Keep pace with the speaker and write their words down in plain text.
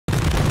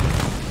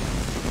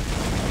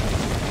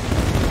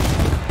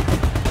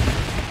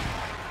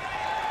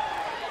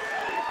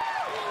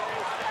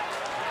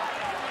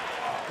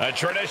A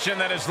tradition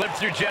that has lived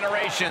through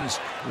generations.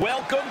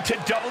 Welcome to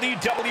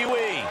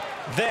WWE.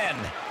 Then,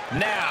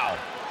 now,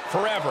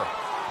 forever,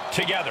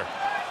 together.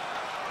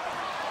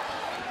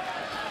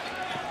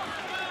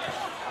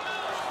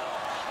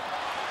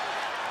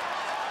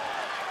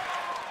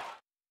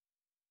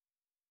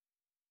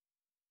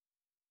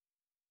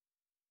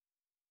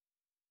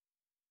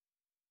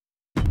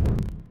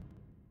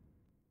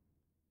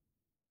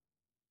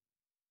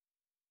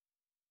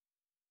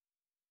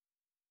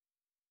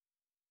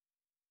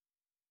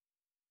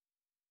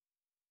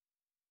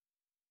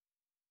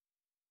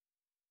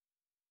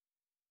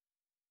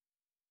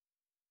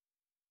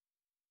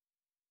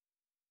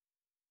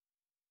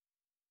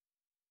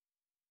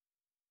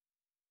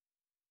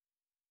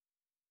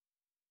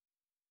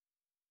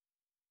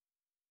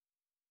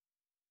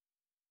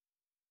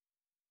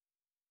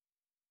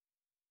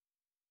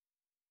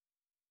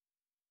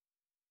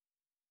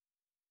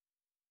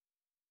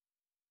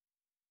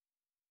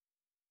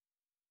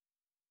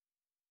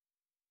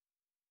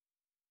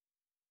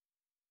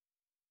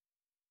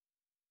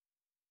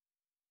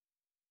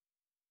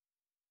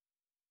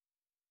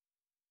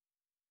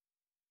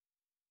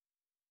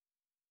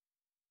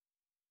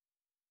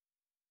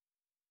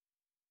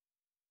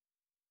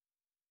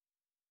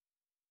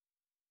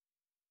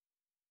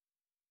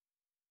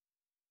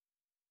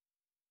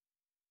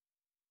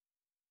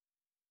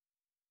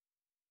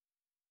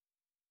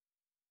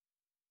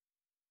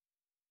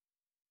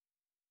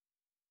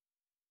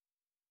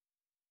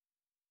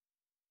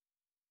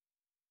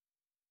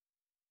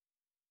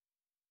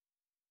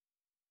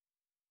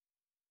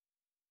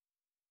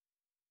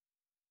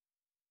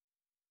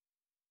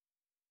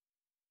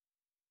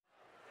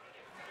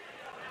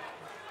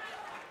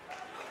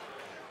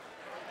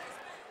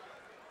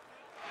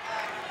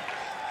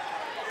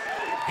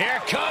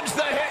 Here comes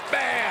the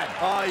Hitman.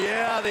 Oh,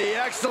 yeah, the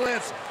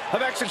excellence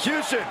of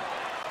execution.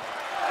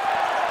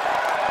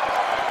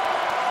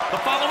 The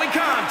following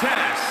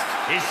contest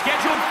is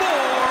scheduled for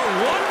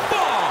one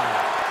fall.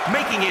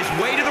 Making his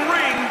way to the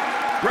ring,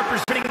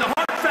 representing the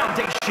Hart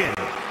Foundation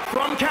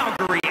from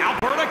Calgary,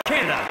 Alberta,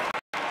 Canada.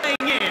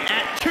 Weighing in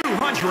at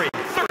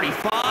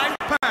 235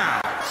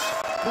 pounds,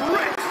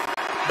 Rick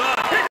the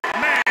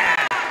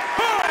Hitman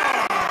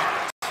Hart.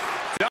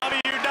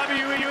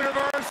 WWE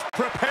Universe,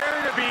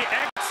 prepare to be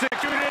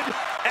executed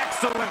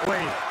excellently.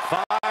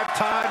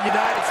 5-time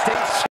United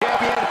States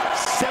champion,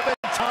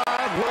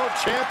 7-time world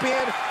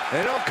champion,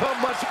 and don't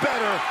come much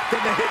better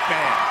than the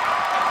Hitman.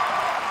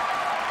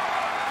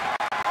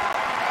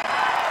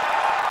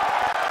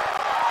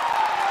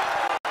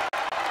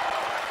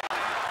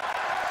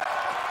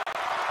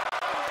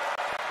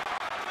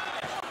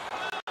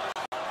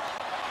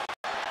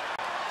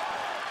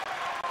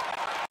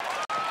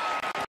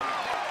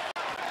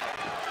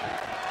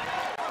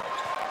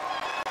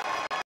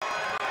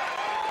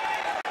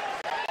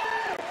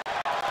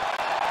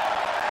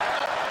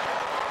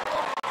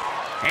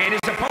 And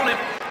his opponent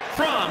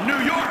from New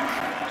York,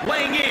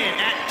 weighing in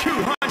at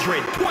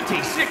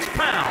 226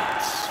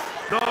 pounds,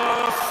 the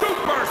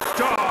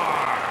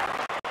Superstar.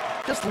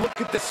 Just look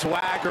at the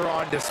swagger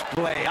on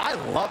display. I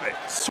love it.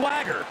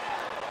 Swagger?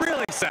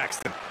 Really,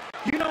 Saxton?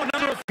 You know, a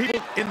number of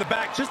people in the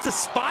back just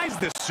despise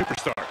this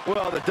superstar.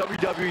 Well, the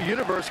WWE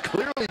Universe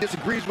clearly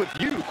disagrees with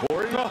you,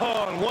 Corey.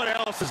 Oh, and what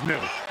else is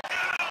new?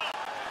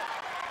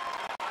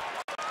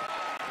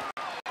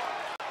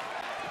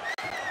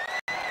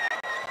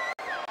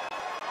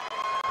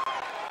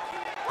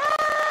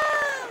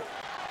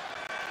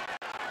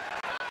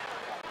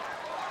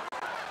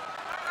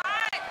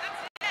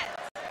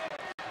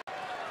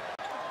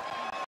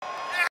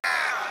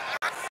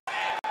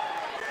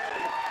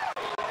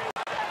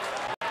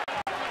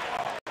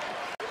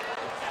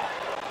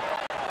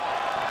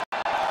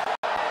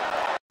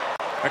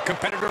 A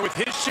competitor with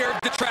his share of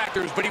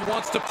detractors, but he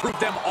wants to prove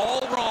them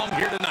all wrong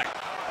here tonight.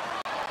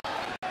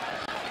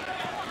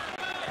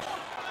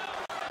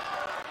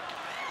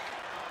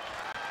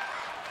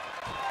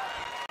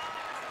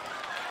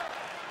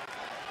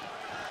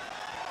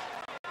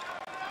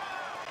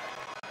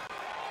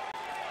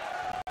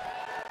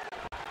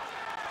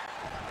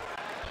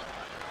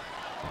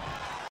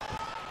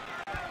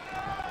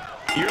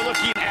 You're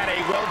looking at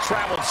a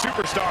well-traveled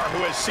superstar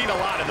who has seen a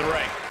lot in the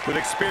ring. With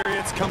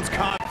experience comes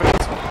confidence.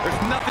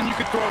 There's nothing you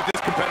can throw at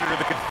this competitor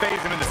that can phase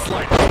him in the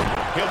slightest.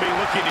 He'll be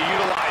looking to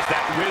utilize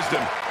that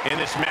wisdom in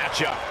this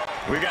matchup.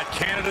 We got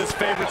Canada's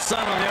favorite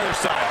son on the other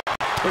side.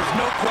 There's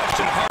no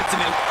question Hart's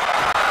in it.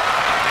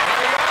 And here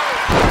we go.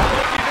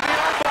 Looking to the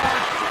armbar.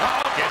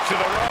 Oh, get to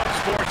the ropes,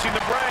 forcing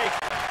the break.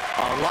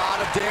 A lot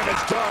of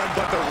damage done,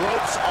 but the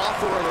ropes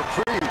offer a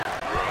reprieve.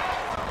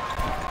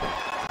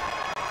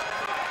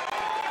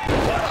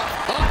 What a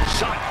hot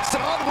shot. It's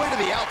all the way to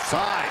the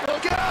outside.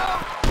 Look out.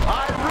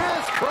 High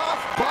risk,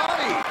 cross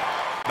body.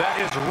 That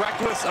is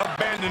reckless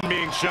abandon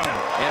being shown.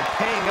 And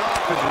paying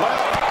off as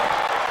well.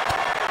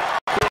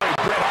 Clearly,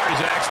 Bret Hart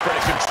is an expert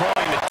at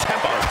controlling the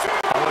tempo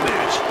of a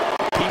match.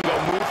 He can go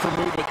move for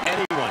move with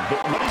anyone,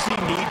 but what does he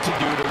need to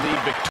do to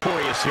leave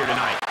victorious here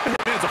tonight? He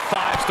is a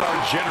 5-star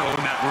general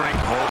in that ring,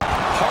 Cole.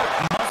 Hart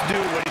must do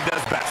what he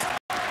does best.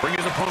 Bring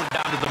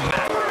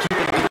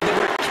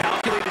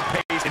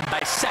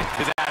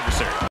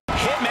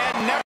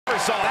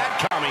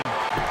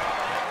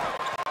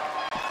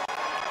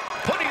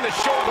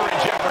never in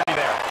jeopardy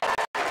there.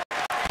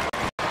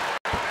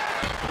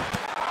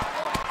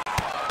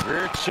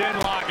 Rear chin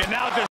lock, and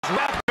now just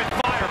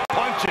rapid-fire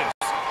punches.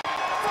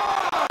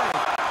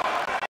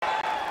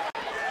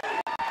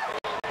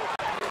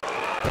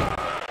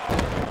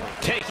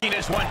 Taking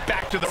this one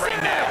back to the ring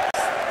now.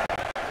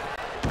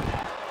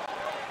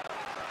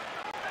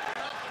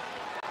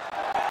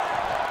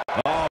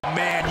 Oh,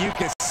 man, you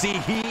can see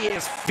he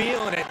is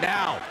feeling it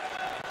now.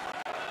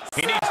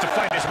 He needs to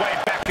find his way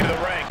back into the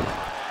ring.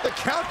 The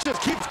count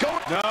just keeps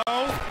going. No.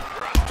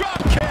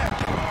 Drop kick.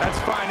 That's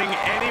finding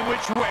any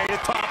which way to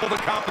topple the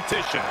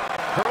competition.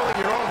 Curling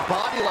your own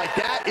body like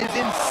that is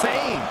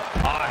insane.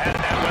 Oh, had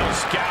that well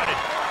scouted.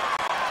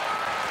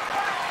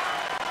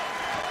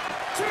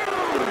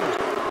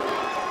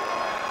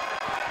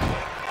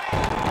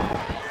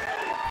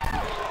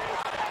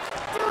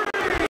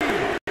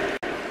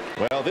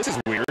 Well, this is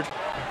weird.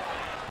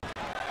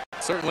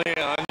 Certainly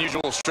an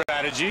unusual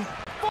strategy.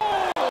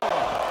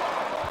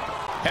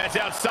 Heads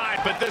outside,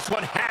 but this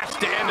one has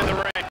to end in the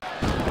ring.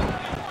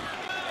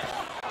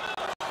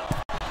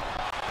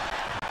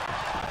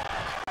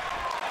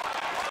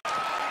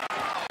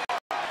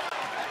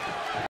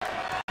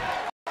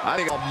 I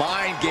think all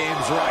mind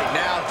games right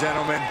now,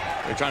 gentlemen.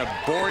 They're trying to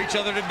bore each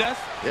other to death?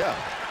 Yeah,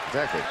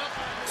 exactly.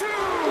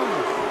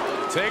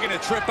 Taking a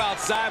trip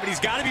outside, but he's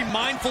got to be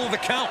mindful of the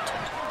count.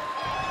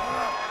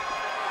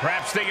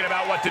 Perhaps thinking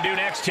about what to do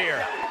next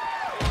here.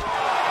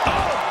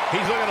 Oh,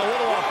 he's looking a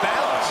little off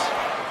balance.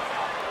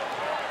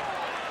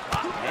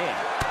 Man.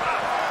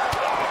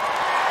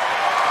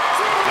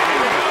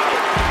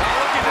 Now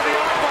looking to the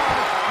armbar.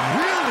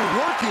 Really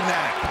working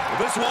that. Well,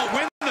 this won't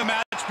win the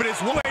match, but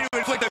it's one way to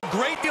inflict a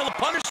great deal of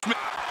punishment.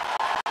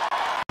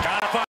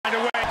 Gotta find a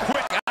way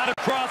quick out of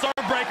cross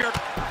arm breaker.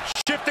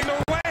 Shifting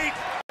her weight.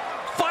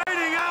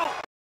 Fighting out.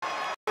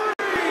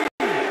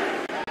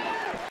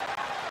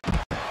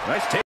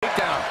 Nice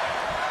takedown.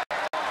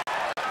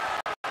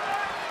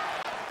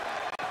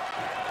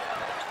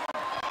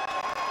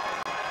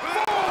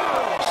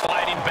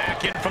 Sliding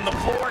back in from the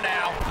floor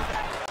now.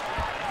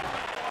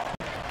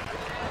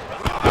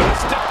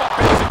 Step up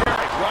and secure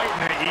it right in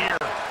the ear.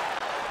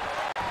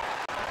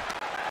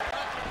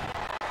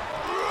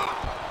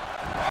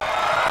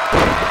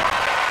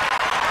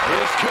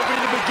 This could be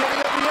the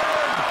beginning of the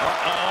end.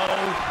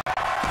 Uh-oh.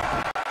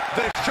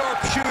 The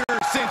sharpshooter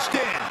cinched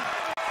in.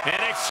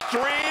 An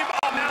extreme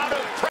amount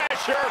of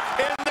pressure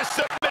in the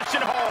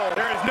submission hold.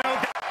 There is no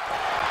doubt.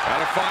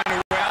 Gotta find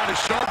a way out of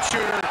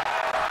sharpshooter.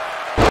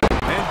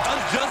 And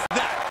does just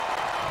that.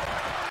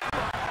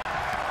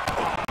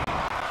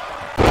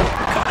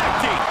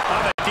 Connecting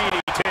On the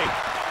DDT.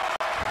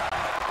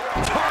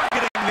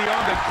 targeting the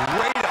arm to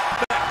great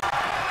effect.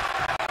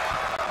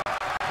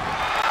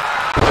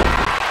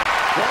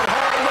 Going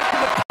hard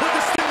looking to put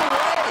this thing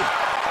away.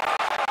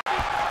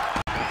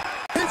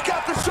 He's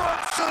got the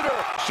sharpshooter.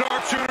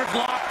 Sharpshooter's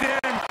locked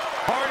in.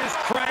 Hart is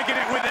cranking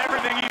it with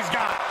everything he's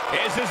got.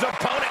 Is his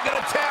opponent going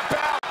to tap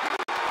out?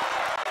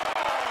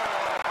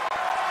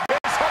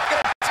 Is Hart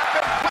going to tap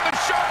out with a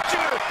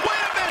sharpshooter?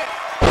 Wait a minute.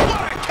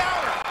 What a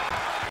counter.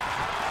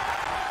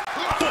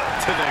 Foot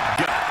to the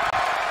gut.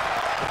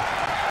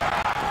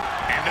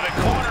 Into the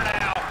corner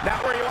now.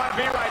 Not where you want to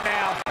be right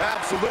now.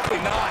 Absolutely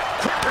not.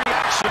 Quick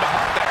reaction to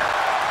Hart there.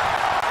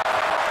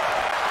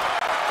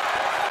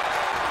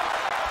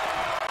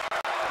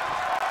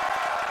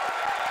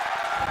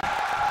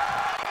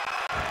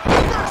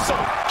 Reversal.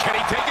 Can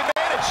he take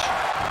advantage?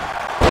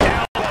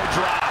 Elbow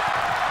drop.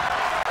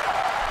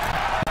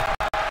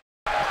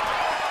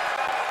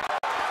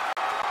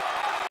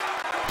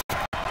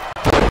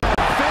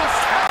 This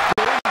has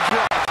been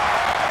dropped.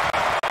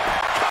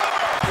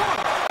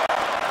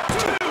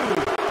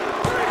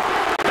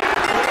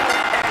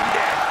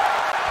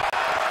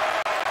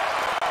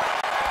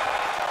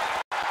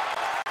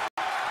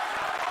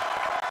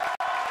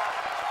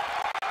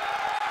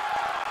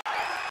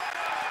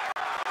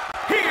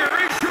 Here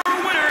is your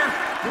winner,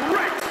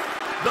 Bret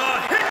the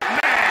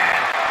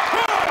Hitman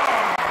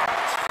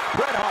Hart.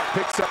 Bret Hart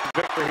picks up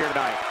the victory here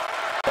tonight.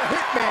 The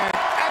Hitman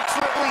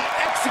excellently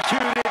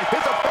executed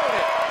his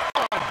opponent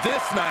on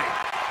this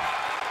night.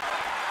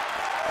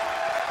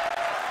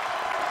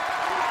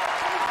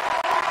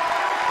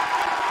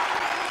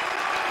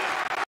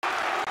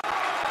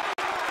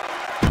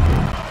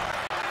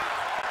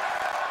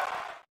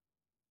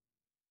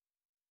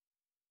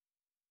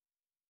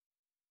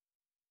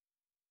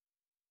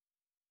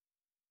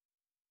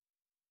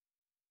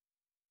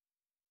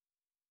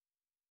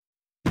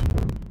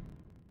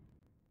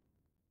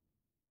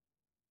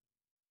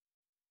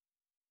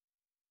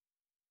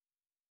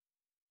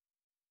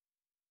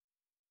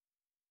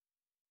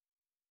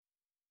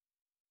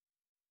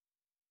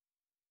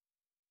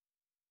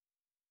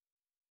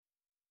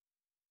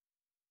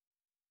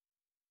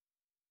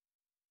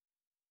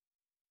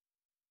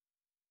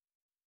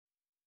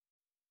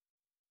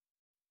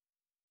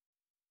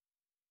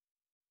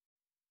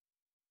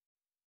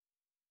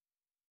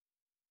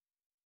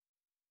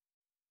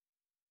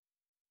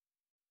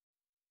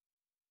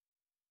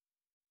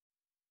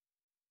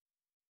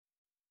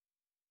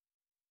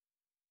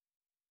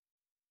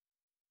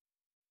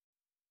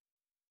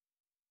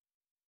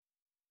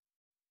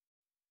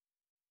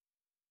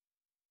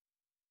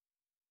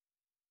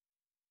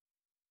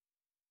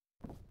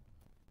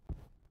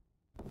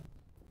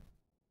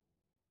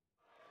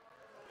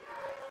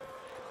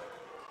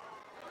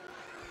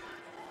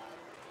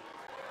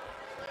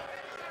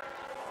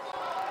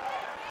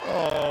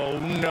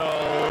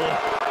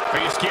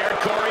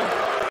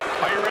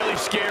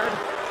 scared?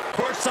 Of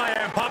course I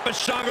am. Papa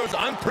Shango's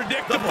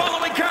unpredictable. The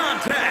following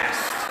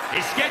contest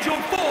is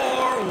scheduled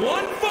for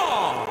one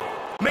fall.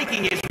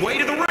 Making his way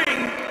to the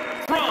ring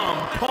from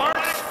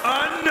parts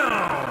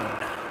unknown.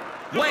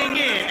 Weighing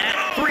in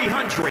at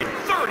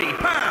 330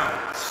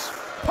 pounds,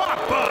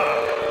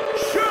 Papa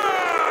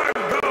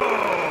Shango!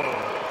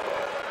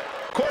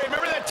 Corey,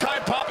 remember that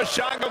time Papa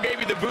Shango gave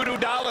you the voodoo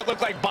doll that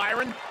looked like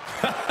Byron?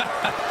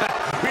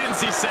 We didn't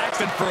see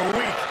Saxton for a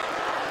week.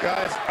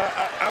 Guys,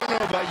 I don't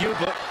know about you,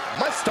 but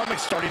my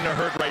stomach's starting to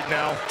hurt right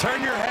now.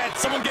 Turn your head.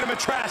 Someone get him a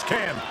trash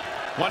can.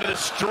 One of the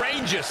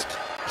strangest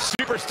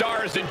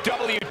superstars in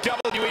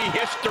WWE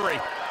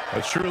history.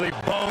 A truly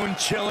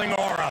bone-chilling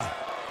aura.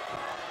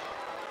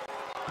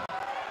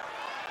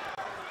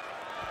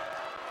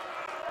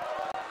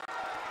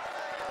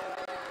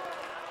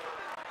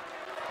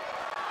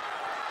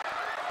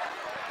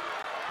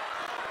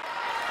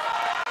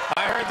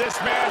 I heard this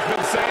man's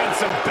been saying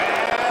some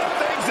bad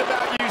things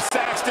about you,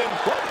 Saxton.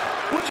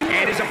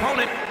 And his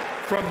opponent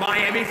from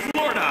Miami,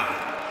 Florida,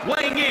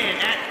 weighing in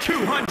at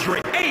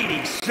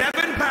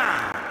 287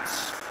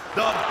 pounds,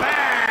 the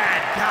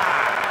bad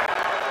guy,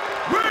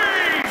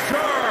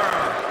 Razor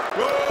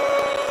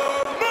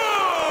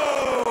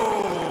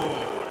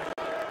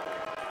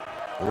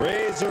Ramon!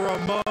 Razor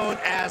Ramon,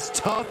 as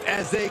tough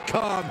as they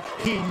come.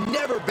 He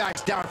never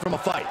backs down from a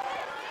fight.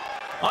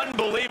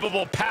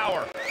 Unbelievable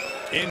power.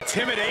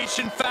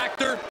 Intimidation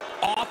factor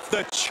off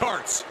the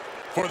charts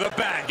for the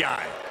bad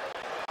guy.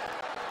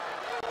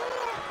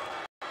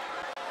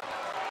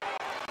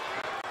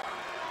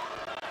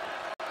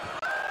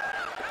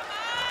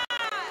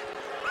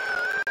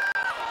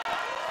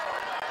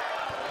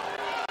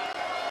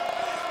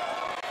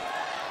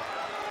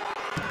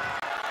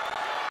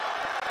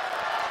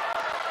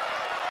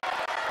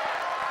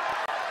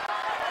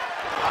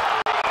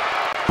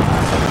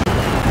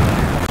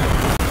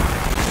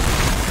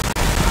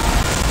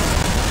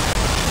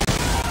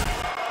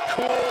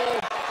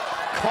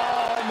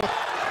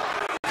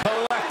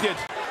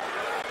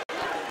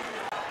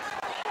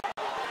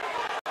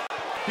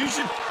 You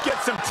should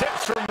get some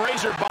tips from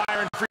Razor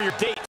Byron for your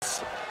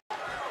dates.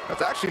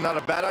 That's actually not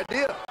a bad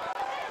idea.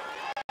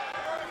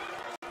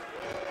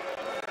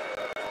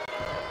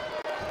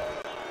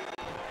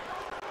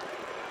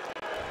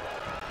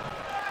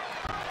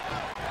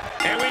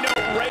 And we know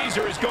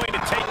Razor is going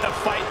to take the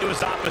fight to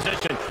his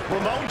opposition.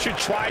 Ramon should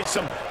try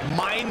some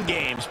mind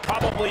games,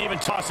 probably even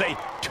toss a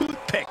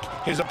toothpick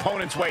his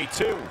opponent's way,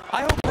 too.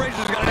 I hope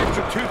Razor's got an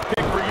extra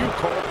toothpick for you,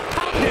 Cole.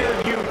 How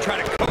dare you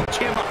try to coach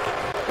him up?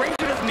 Razor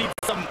doesn't need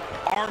some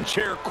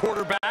armchair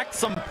quarterback,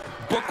 some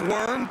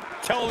bookworm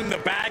telling the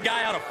bad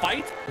guy how to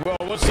fight. Well,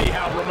 we'll see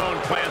how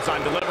Ramon plans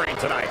on delivering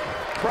tonight.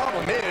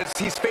 Problem is,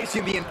 he's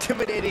facing the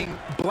intimidating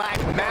black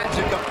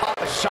magic of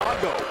Papa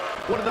Shango,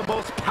 one of the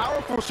most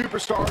powerful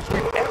superstars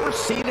we've ever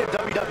seen in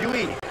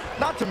WWE.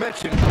 Not to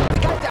mention, the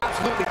guy's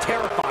absolutely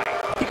terrifying.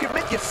 He could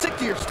make you sick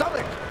to your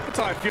stomach. That's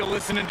how I feel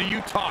listening to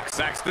you talk,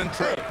 Saxton.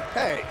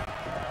 Hey.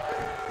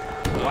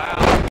 Wow.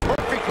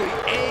 Perfectly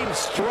aimed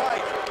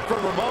strike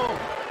from Ramon.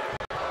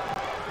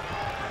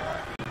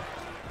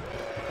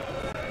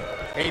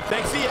 He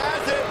thinks he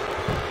has it.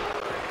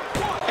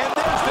 And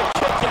there's the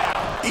kick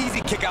out.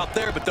 Easy kick out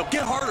there, but they'll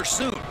get harder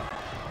soon.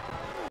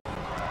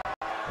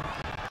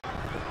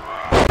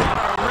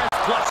 Wrist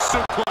clutch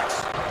suplex.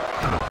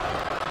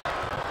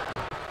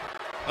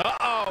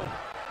 Uh-oh.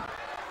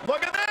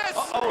 Look at this.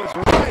 Uh-oh, it's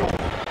right.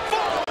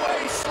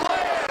 Fall-away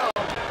slam.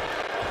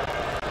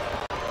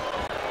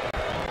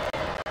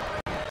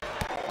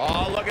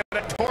 Oh, look at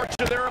the torch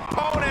of their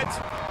opponent.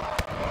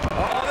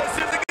 Oh, this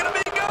isn't going to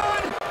be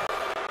good.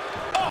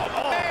 Oh,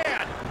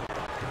 man.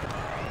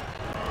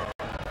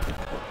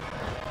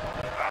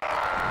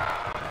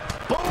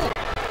 Boom.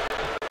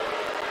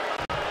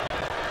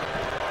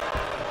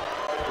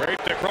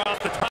 Draped across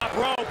the top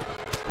rope.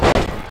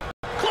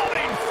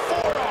 Floating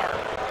forearm.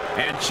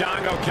 And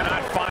Shango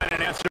cannot find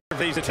an answer for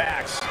these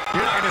attacks.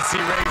 You're not going to see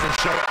Razor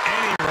show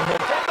any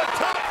remote. From the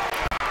top.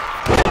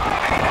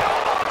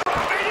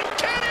 Are you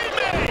kidding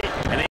me?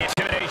 And the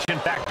intimidation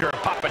factor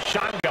of Papa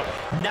Shango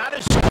not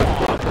as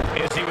strong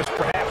as he was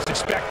perhaps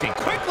expecting.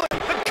 Quickly, the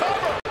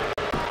cover.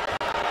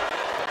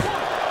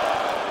 1,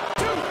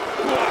 2.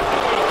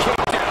 He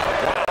kicked out.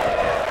 Wow.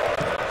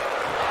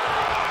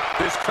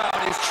 This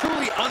crowd is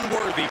truly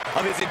unworthy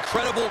of his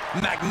incredible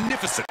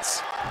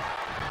magnificence.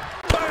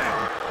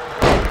 Bam!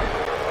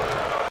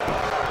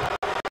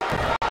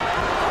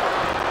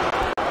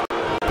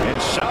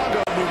 And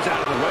Shango moves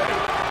out of the way.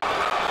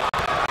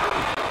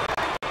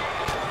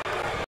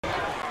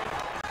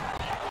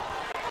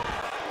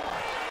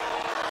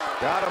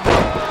 Got him.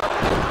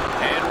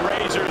 And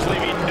Razor's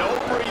leaving no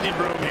breathing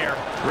room here.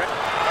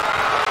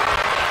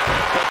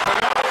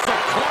 Also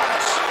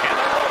clutch. And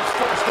the ropes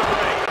forced the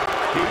break.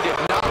 He did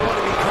not want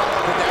to be caught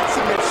up in that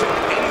submission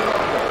any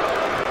longer.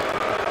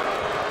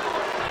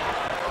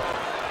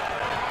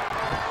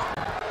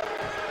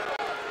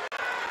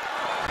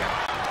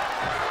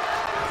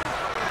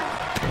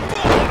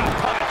 Boom,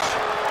 punch.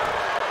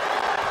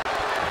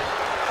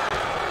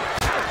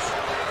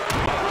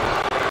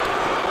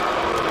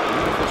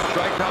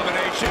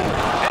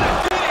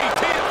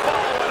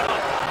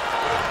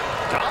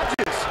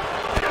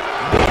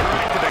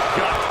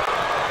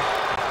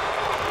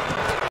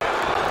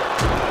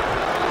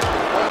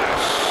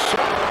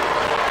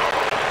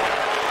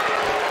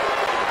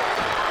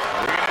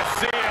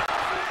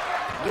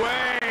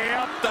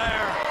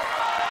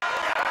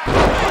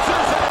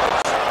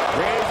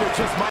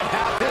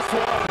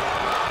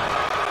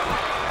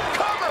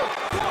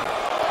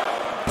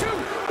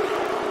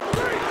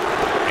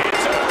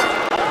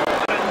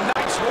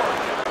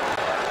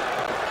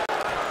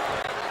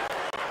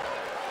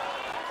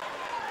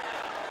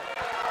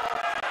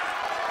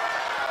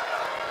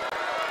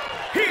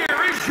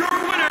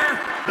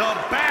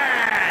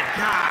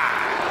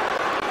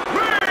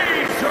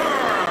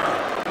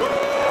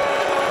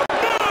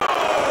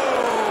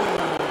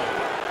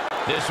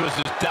 this was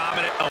as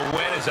dominant a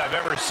win as I've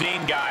ever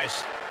seen,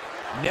 guys.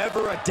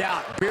 Never a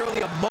doubt.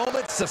 Barely a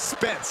moment's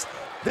suspense.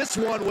 This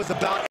one was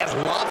about as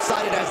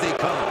lopsided as they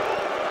come.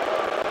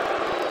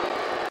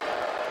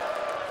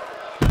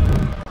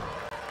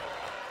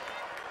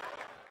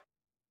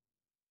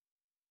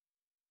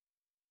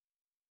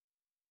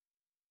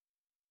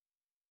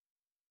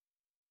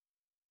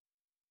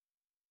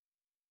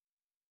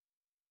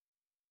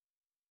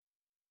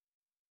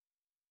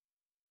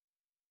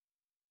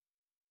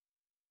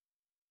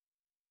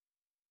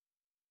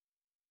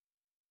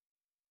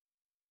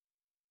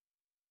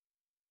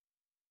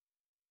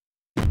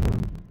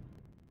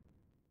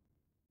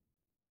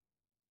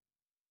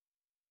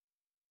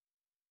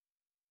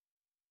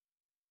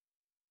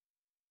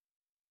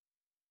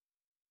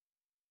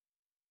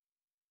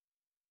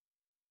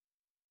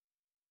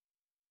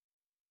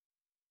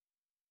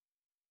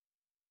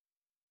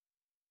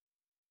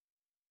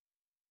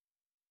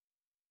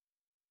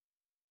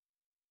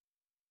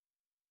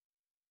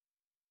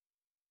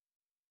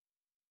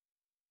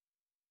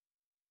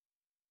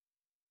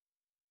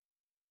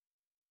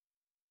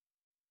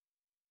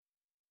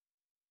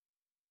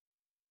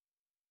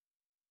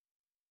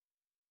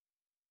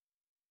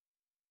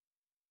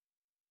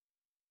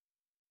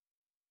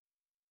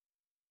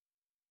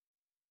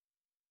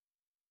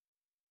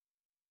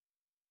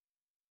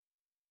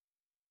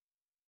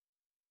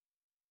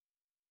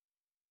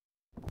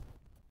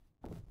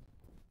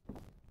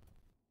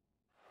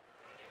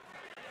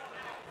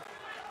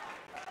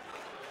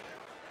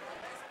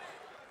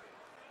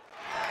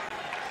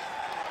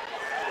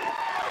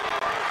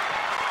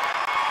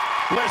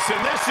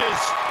 Listen, this is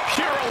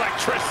pure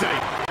electricity.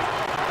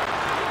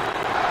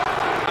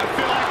 I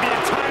feel like the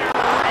entire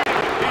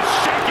arena is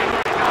shaking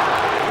right now.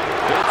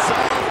 It's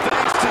all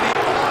thanks to the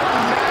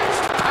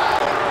unmatched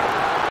power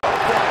of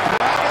the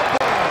Brahma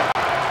Bull.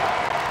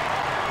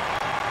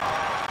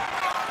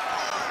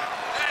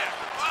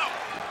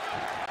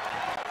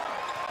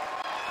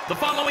 The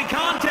following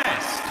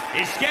contest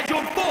is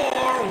scheduled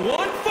for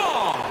one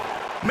fall.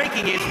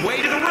 Making his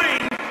way to the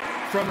ring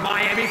from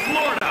Miami,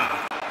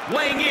 Florida.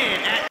 Weighing in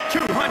at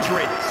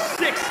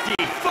 265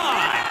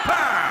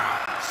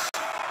 pounds,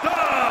 The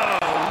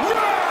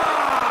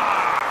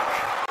Rock!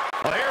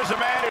 Well, here's a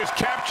man who's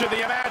captured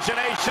the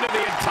imagination of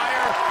the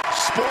entire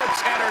sports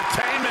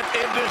entertainment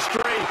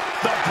industry.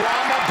 The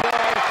Brahma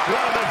Bull,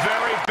 one of the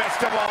very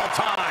best of all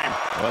time.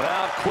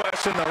 Without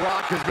question, The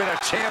Rock has been a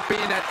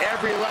champion at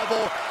every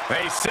level.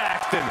 Hey,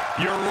 Saxton,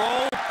 your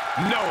role,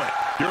 know it.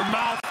 Your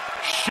mouth,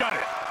 shut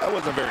it. That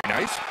wasn't very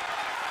nice.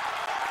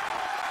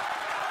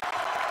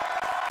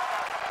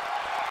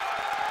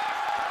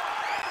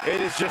 It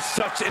is just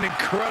such an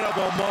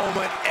incredible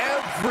moment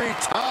every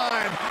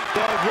time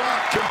The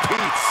Rock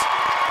competes.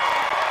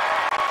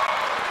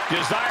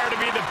 Desire to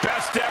be the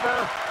best ever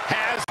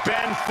has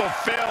been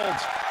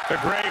fulfilled. The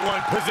Great One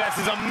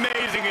possesses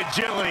amazing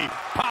agility,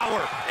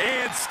 power,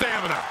 and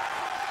stamina.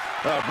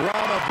 The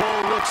Brahma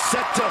Bull looks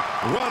set to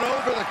run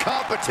over the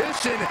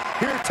competition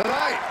here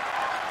tonight.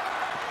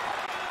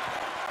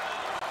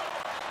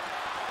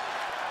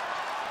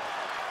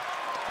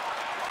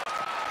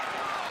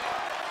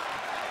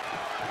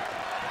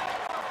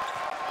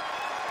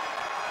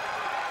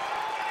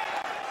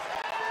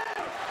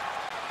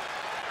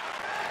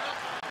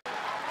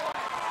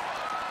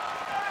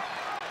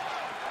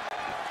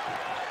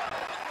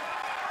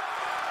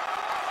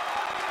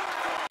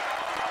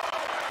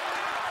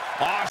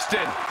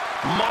 Austin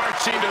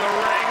marching to the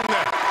ring,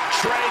 the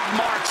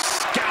trademark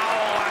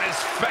scowl on his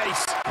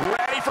face,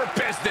 ready for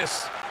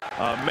business.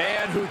 A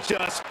man who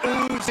just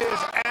oozes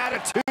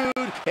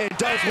attitude and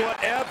does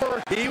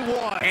whatever he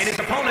wants. And his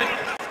opponent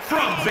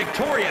from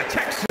Victoria,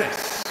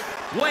 Texas.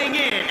 Weighing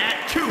in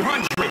at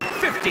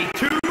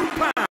 252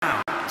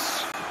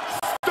 pounds,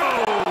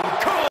 Stone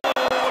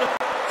Cold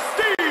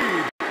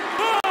Steve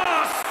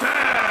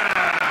Austin!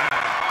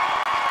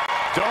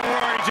 Don't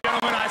worry,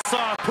 gentlemen. I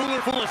saw a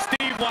cooler full of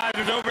Steve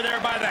Weisers over there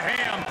by the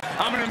ham.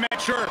 I'm going to make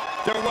sure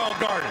they're well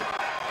guarded.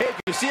 Hey, if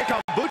you see a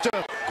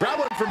kombucha, grab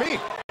one for me.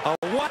 A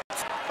what?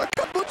 A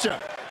kombucha.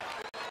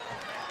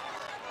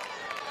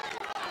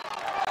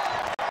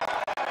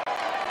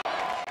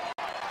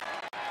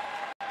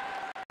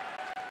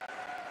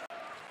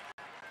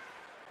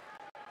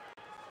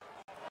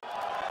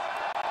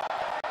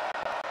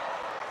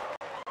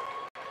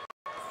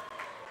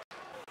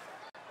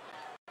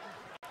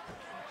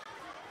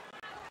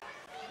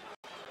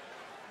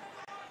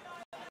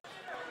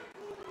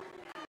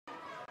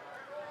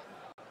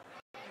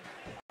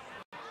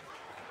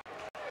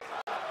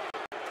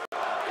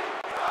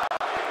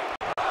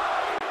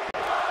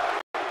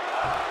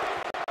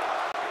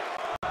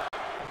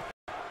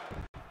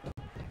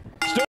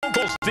 Stone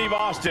Cold Steve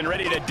Austin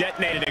ready to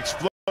detonate an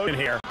explosion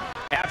here.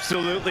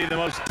 Absolutely the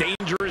most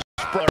dangerous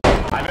brawler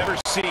I've ever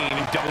seen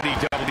in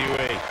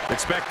WWE.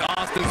 Expect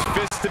Austin's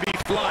fists to be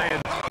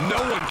flying. No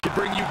one can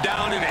bring you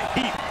down in a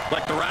heat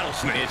like the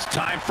rattlesnake. It's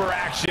time for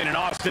action, and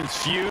Austin's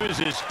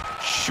fuse is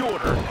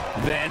shorter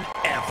than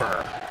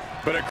ever.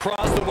 But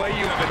across the way,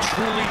 you have a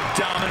truly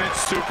dominant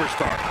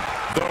superstar,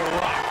 The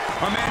Rock.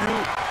 A man who,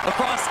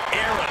 across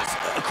eras,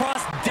 across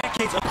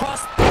decades,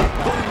 across the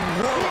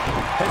world,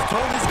 has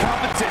told his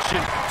competition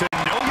to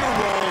know your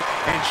role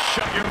and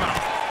shut your mouth.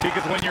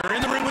 Because when you're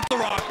in the ring with The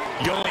Rock,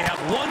 you only have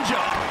one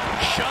job: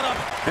 shut up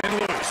and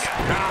lose.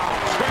 Now,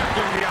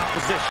 trampling the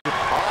opposition.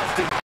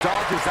 Austin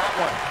dodges that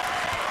one.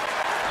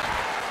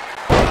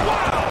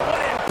 Wow, what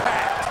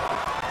impact!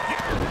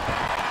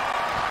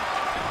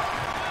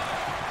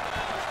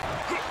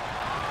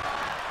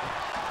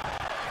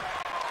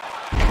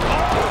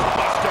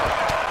 Buster.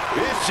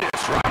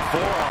 Vicious right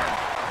forearm.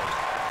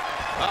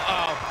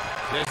 Uh-oh.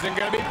 This isn't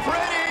going to be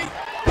pretty.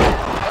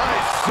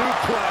 Nice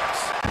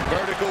suplex.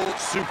 Vertical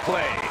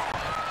suplex.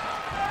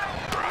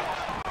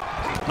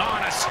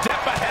 On a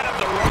step ahead of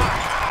The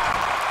Rock.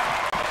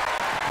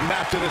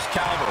 Match of this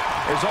caliber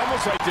is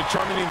almost like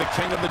determining the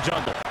king of the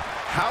jungle.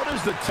 How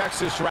does the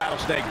Texas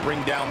Rattlesnake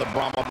bring down the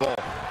Brahma Bull?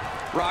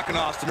 Rock and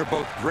Austin are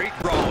both great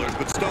brawlers,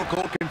 but Stone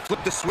Cold can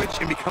flip the switch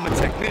and become a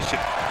technician.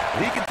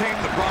 If he can tame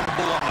the Brahma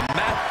Bull on the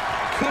mat,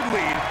 could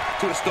lead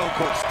to a Stone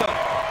Cold stunner.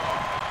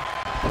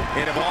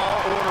 And if all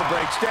order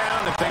breaks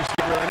down and things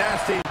get really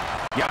nasty,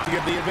 you have to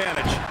give the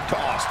advantage to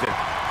Austin.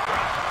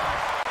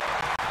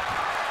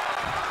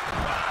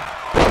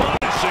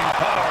 Punishing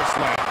power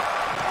slam.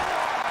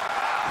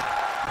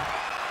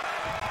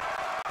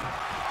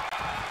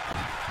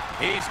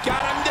 He's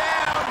got him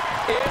down.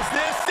 Is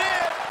this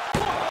it?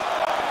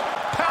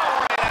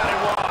 Power out at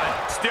one.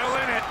 Still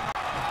in it.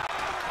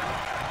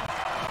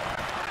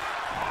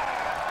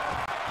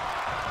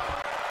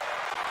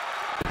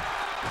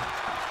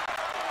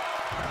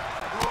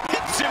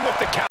 Hits him with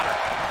the counter.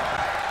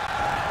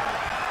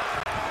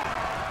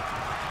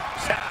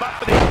 Step up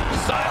for the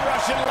side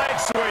Russian leg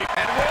sweep.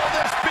 And will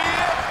this be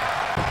it?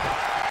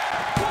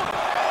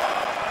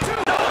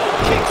 No,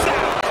 kicks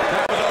out.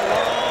 That was a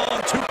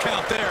long 2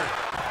 count there.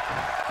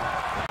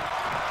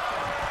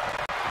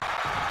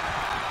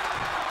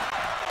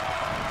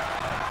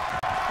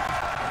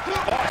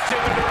 Austin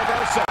with the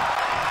reversal.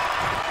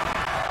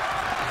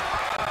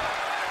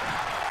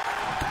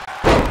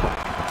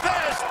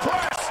 Fist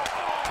press.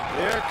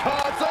 Here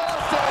comes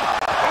Austin.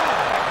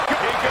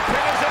 He could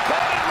pin his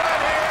opponent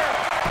right here.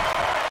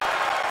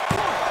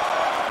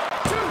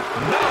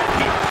 No,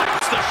 he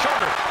pops the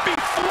shoulder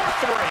before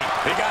 3.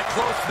 He got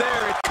close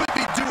there. It could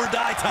be do or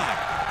die time.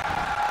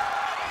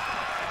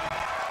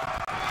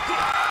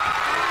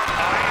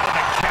 Eye on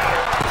the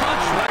counter.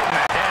 Punch right in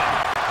the head.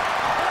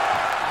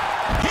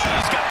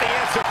 He's got the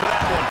answer for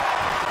that one.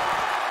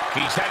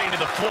 He's heading to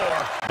the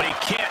floor, but he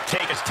can't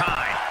take his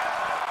time.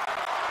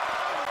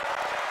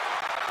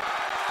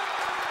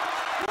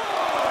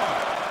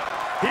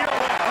 Heel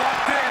lock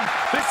locked in.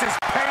 This is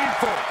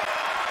painful.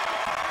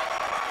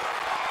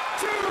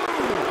 2.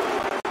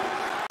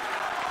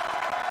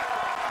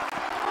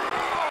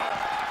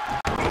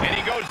 And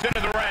he goes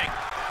into the ring.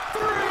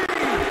 3.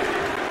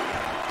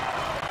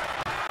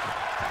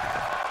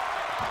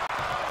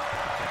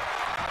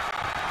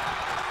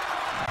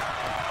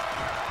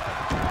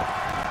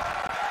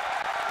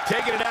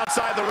 Taking it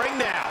outside the ring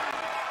now.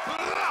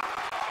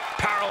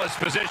 Powerless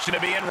position to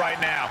be in right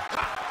now.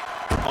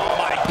 Oh,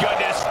 my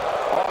goodness.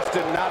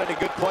 Austin not in a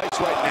good place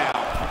right now.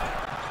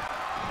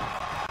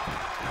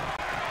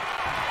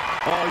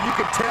 Oh, you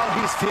can tell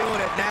he's feeling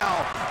it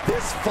now.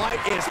 This fight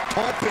is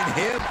pumping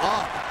him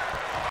up.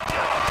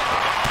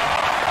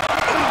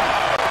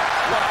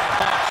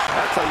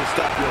 That's how you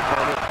stop your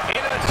opponent.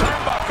 Into the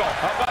turnbuckle.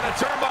 How about a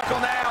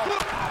turnbuckle now?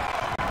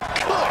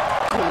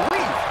 Good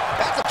grief.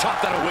 That's a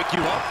chop that'll wake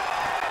you up.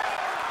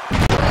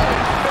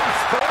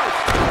 Face first.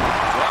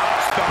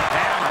 Rockstar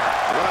hammer.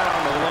 Right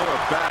on the lower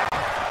back.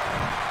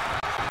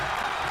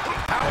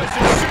 How is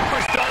this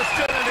superstar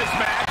still in this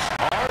match?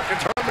 Hard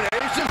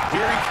determination.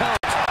 Here he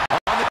comes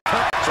on the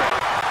country.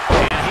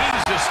 And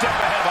he's a step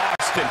ahead of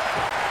Austin.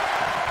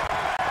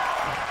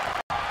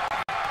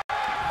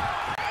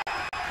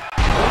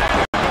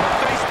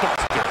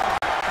 Facebuster.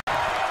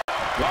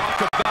 Rock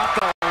about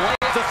the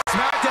legs of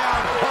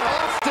SmackDown on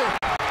Austin.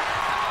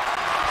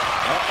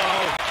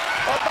 Uh-oh.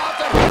 About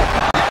to hit.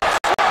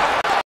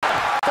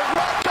 The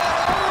Rock got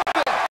all of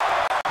it.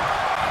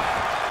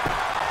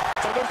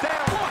 Shoulders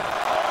down. 1,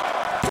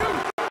 2.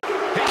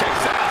 He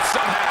kicks out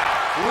somehow.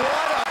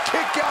 What a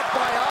kick out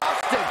by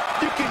Austin.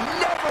 You can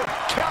never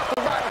count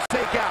the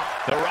rattlesnake out.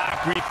 The Rock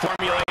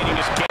reformulating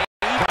his game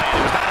plan.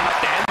 There's not enough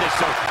to end this,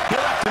 so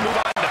he'll have to move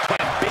on to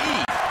plan B.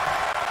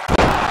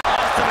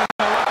 Austin and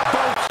The Rock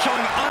both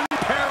showing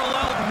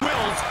unparalleled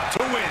wills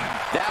to win.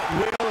 That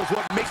will is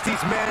what makes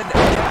these men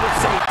never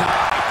say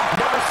die,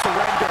 never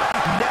surrender,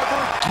 never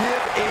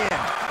give in.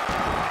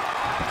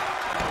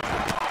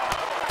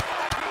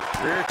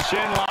 Rear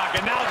chin lock,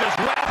 and now just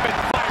rapid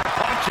fire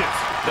punches.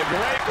 The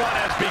Great One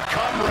has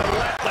become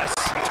relentless.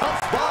 Tough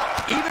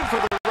spot, even for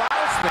the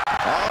Rattlesnake.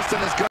 Austin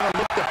is going to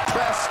look to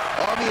press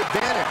on the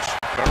advantage.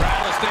 The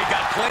Rattlesnake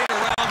got played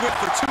around with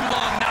for too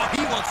long. Now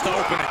he wants to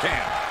open a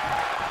can.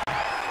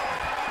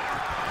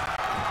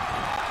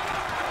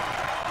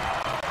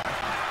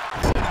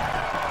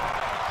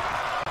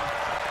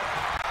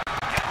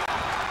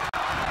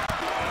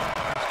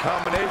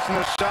 Combination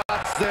of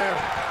shots there.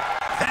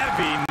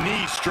 Heavy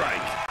knee strike.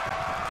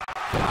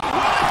 What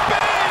a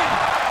bang!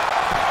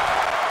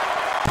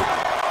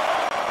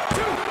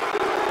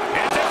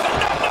 Is this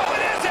enough? No,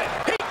 it isn't.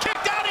 He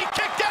kicked out. He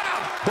kicked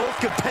out. Both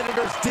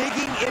competitors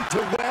digging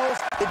into wells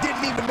they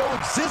didn't even know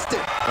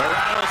existed. The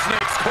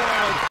rattlesnake's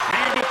coiled,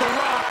 aimed at the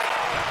Rock.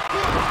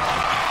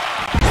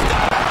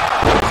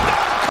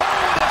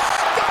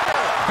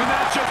 And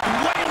that just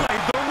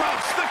waylaid the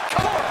Rock's the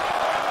cover.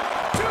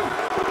 2,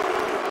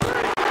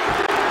 3.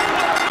 What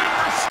a win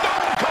for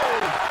Stone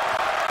Cold.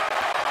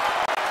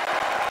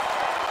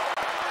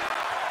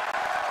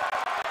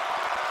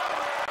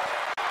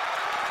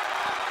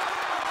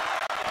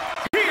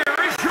 Here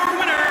is your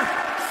winner,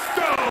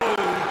 Stone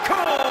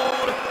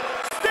Cold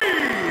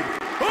Steve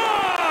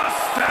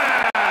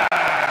Austin.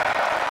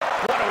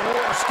 What a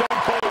war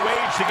Stone Cold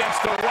waged against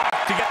The Rock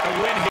to get the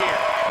win here.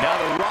 Now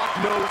The Rock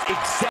knows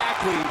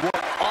exactly what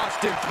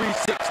Austin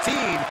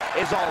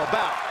 316 is all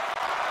about.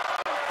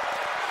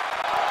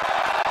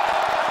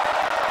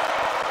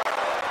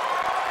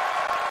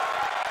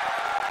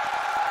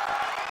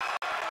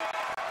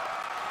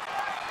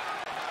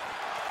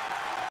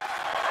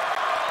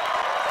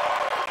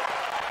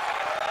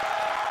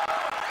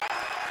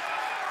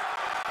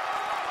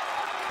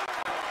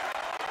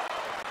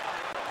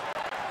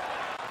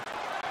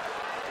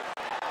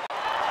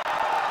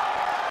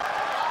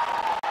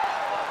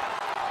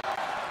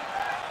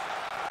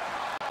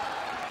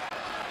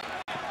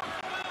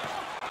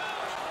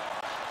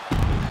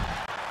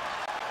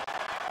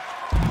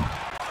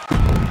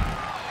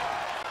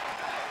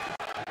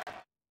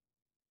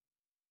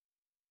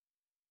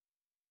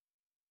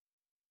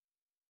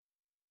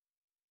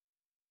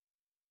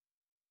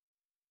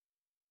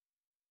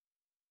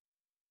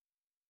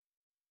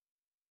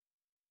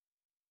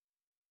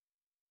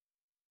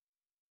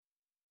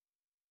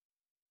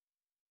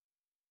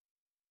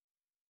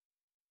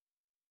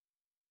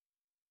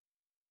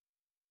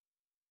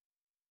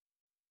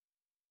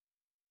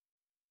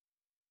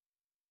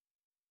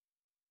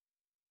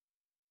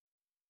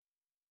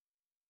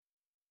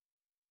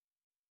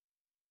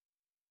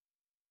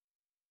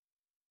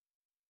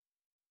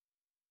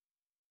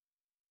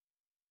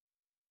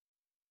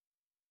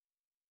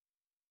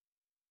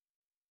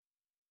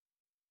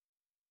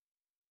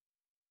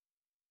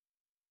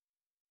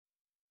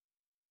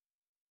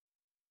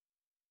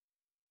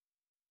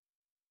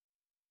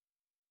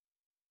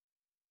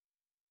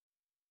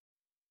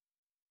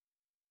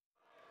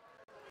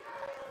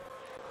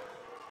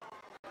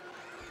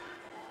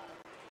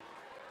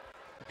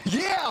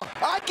 Yeah,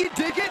 I can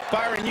dig it.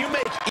 Byron, you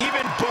make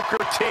even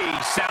Booker T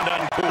sound The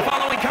uncool.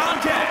 following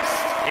contest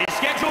is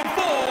scheduled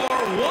for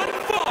one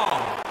fall.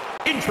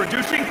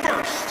 Introducing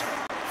first,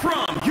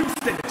 from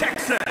Houston,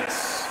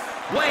 Texas,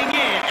 weighing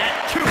in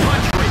at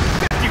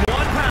 251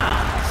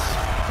 pounds,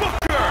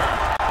 Booker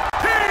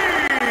T.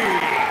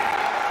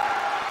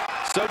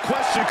 So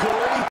question,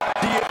 Corey,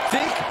 do you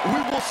think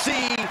we will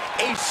see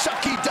a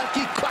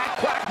shucky-ducky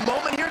quack-quack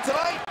moment here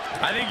tonight?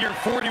 I think you're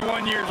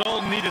 41 years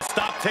old and need to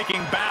stop taking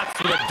baths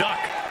with a duck.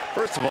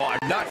 First of all, I'm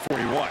not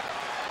 41.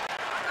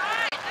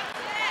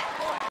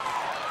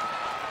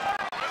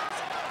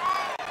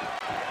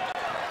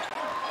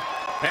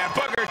 And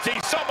Booker T,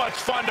 so much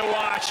fun to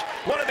watch.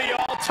 One of the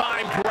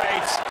all-time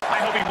greats. I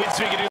hope he wins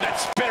so he can do that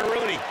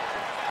spinneroonie.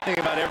 Think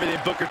about everything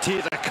Booker T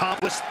has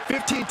accomplished.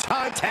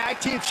 15-time tag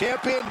team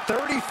champion,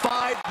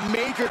 35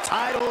 major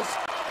titles,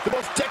 the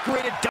most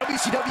decorated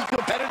WCW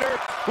competitor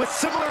with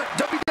similar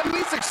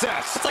WWE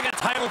success. It's like a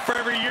title for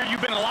every year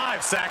you've been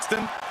alive,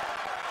 Saxton.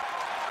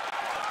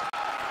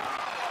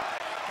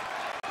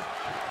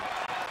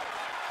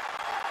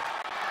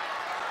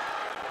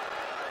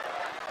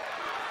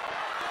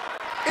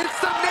 It's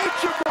the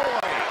Nature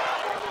Boy.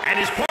 And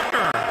his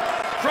partner,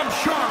 from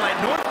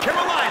Charlotte, North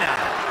Carolina,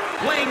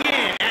 weighing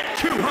in at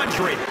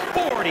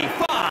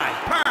 245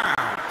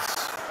 pounds,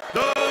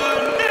 the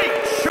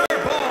Nature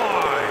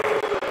Boy,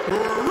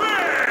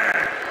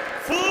 Ric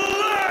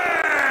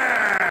Flair.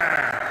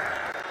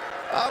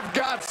 I've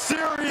got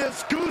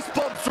serious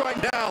goosebumps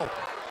right now.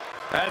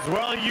 As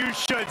well you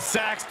should,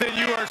 Saxton.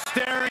 You are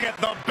staring at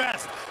the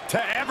best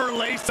to ever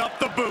lace up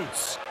the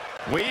boots.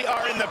 We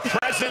are in the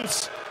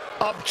presence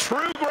of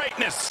true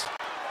greatness.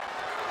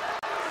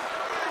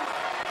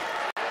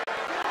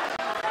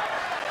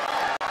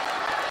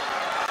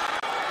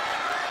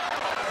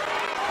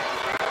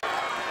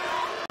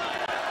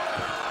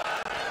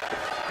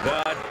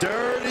 The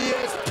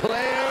dirtiest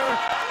player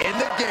in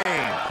the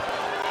game.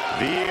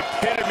 The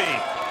epitome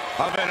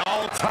Of an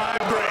all-time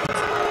great.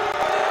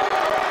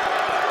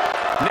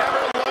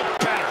 never looked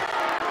better.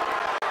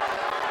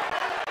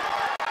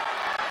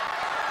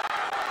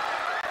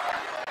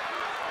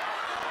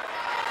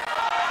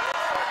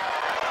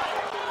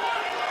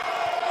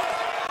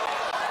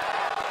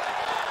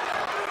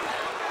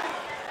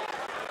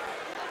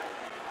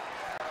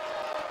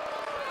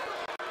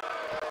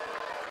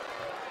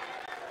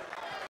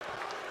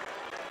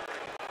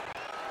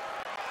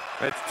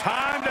 It's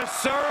time to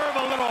serve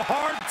a little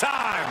hard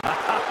time.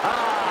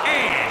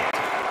 And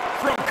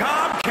from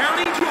Cobb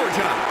County,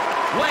 Georgia,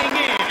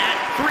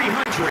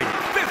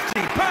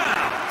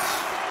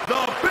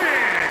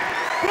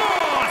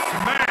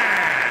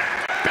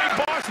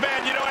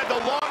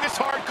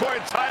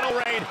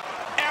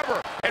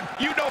 And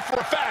you know for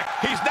a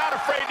fact, he's not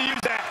afraid to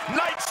use that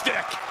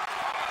nightstick.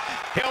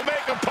 He'll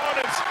make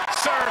opponents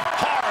serve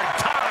hard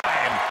time.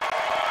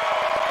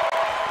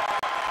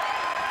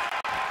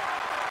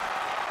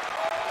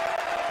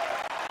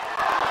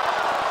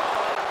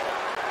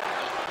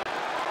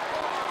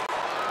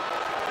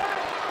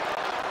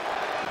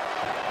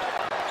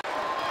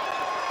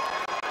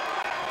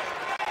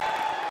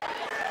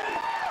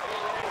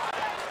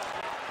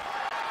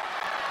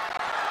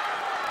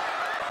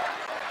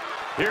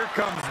 Here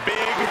comes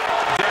Big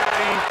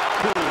Daddy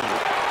Cool.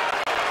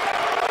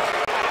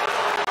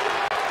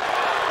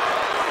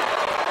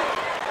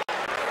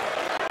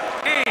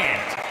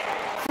 And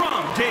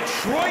from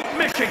Detroit,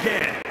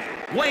 Michigan,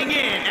 weighing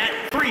in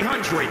at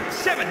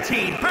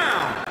 317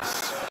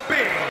 pounds,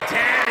 Big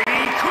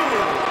Daddy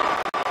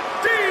Cool,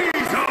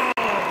 Diesel!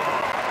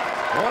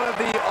 One of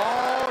the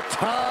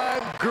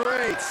all-time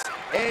greats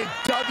in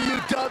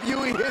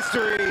WWE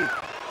history,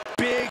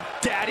 Big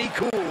Daddy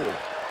Cool.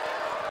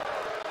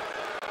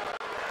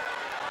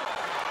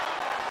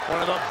 One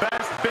of the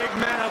best big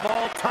men of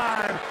all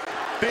time,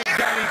 Big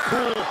Daddy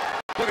Cool,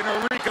 looking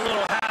to wreak a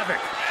little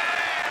havoc.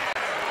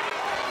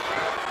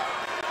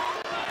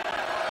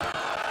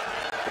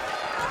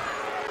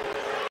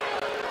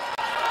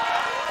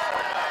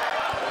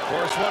 Of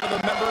course, one of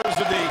the members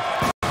of the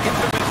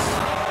infamous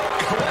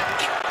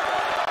Clique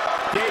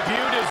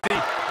debuted as the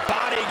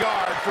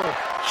bodyguard for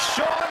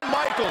Shawn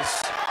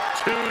Michaels.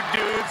 Two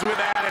dudes with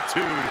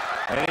attitude.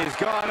 And he's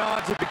gone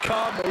on to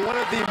become one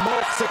of the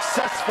most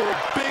successful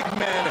big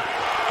men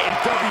in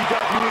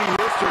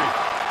WWE history.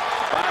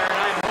 Byron,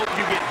 I hope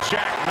you get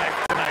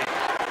jackknifed tonight.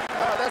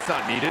 Oh, that's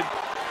not needed.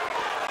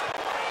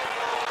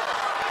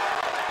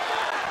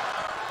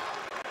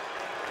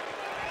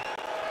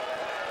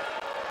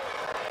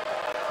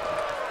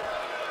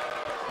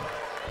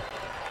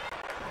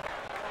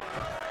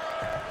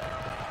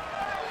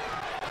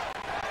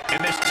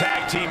 And this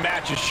tag team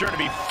match is sure to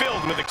be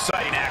filled with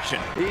exciting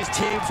action. These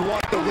teams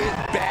want the win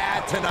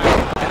bad tonight,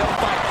 and they'll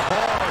fight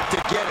hard to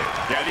get it.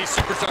 Yeah, these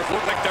superstars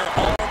look like they're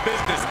all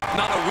business,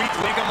 not a weak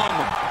link among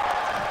them.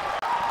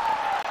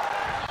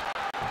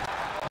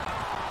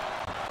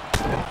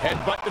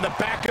 Headbutt to the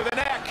back of the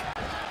neck.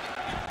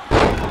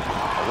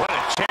 What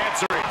a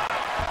chancery.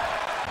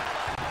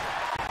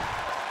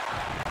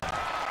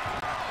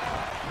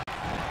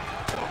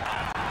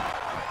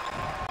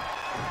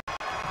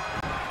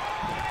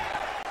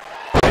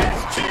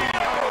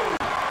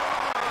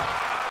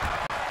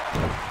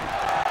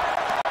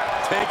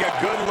 Take a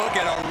good look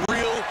at a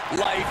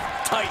real-life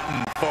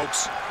Titan,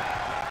 folks.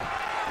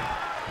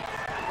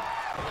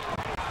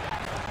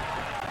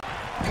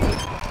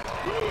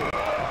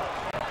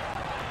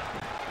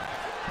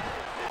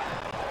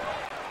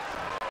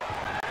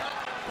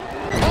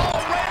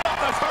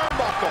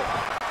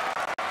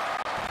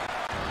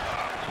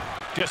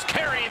 Just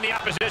carrying the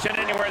opposition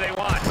anywhere they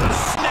want.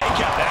 Snake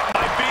out. That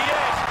might be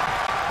it.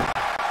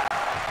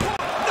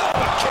 No,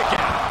 a kick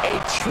out. A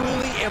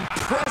truly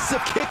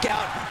impressive kick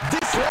out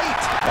this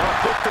late. Oh,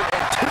 Victor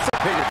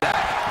anticipated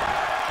that.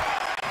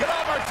 Get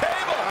off our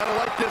table. I don't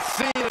like this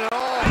scene at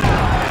all.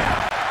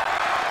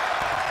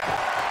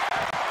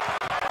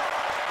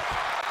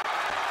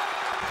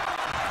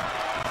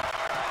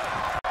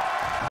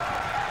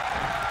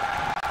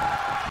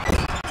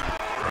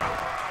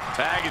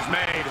 Tag is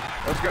made.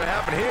 What's going to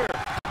happen here?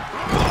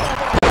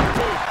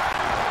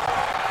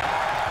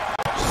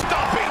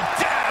 Stomping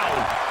down.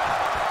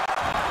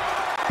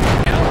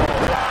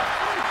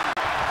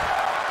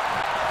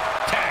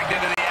 Tagged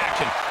into the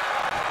action.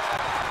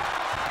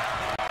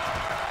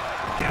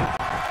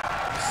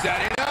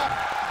 Setting up.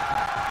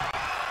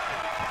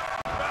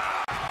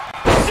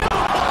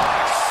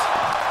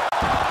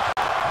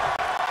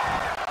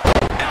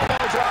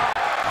 Elbow drop.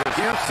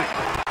 Producing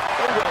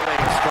a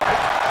well-laid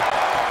strike.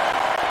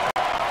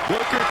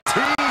 Booker T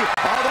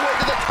all the way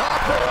to the top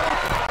rope.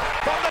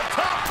 From the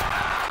top.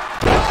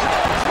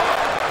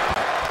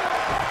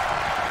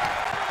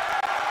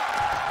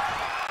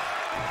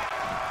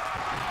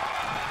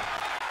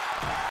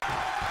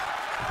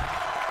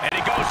 And he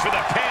goes for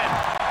the pin.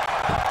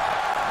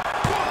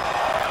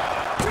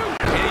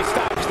 And he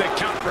stops the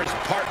count for his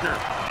partner.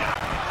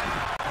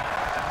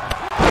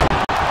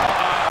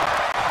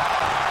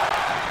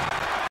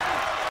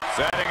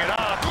 Setting it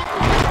up.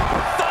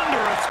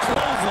 Thunderous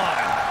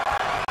clothesline.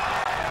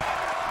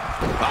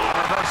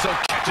 Reversal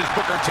catches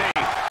Booker T.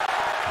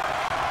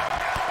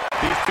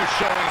 These two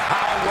showing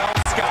how well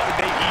scouted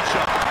they each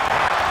are.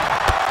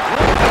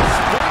 Look at the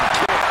spin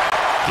kick.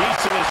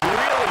 Diesel is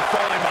really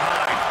falling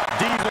behind.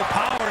 Diesel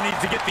Power needs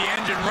to get the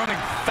engine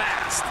running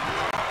fast.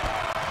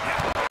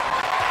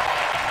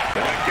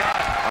 My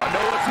God, I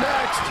know what's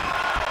next.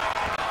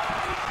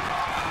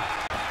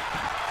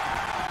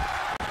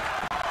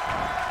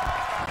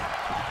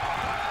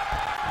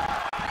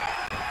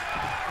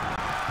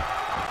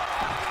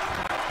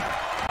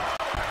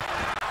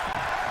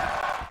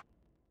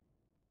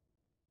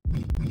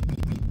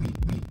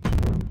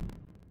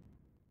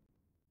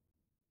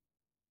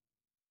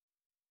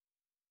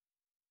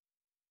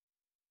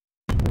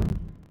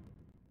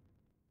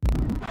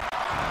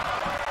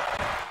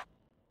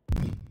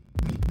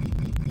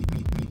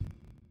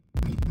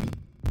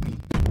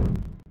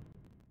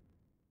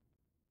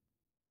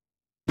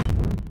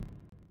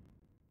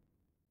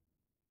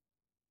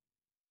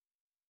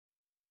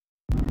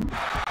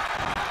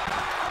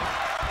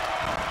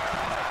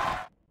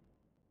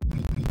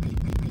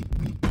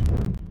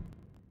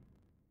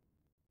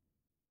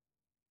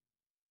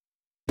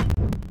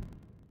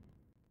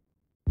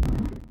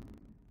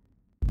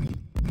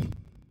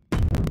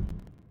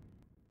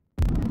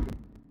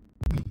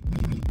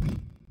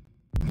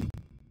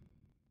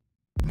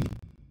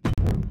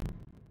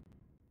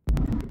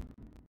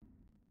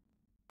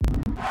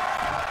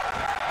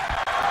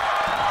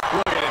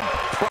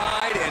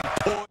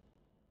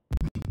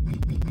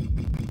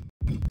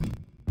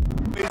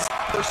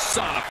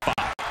 personified.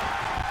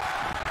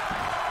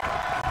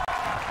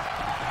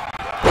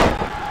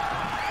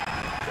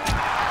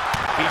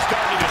 He's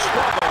starting to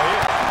struggle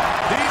here.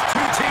 These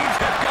two teams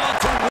have gone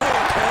to war,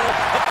 Cole.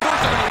 Of course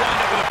they're going to wind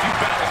up with a few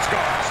battle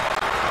scars.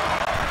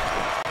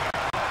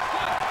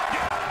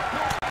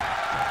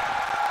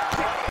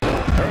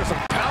 There's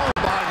some power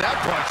behind that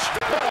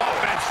punch.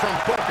 Offense from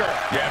Booker.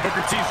 Yeah,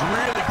 Booker T's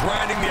really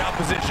grinding the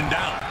opposition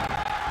down.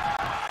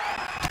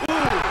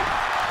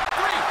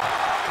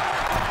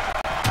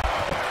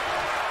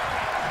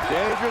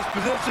 Dangerous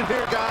position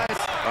here, guys.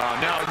 Oh,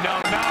 no.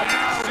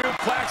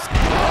 Suplex.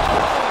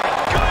 Oh,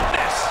 my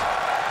goodness.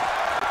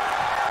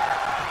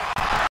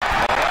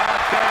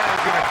 That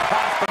is going to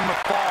cost him the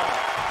fall.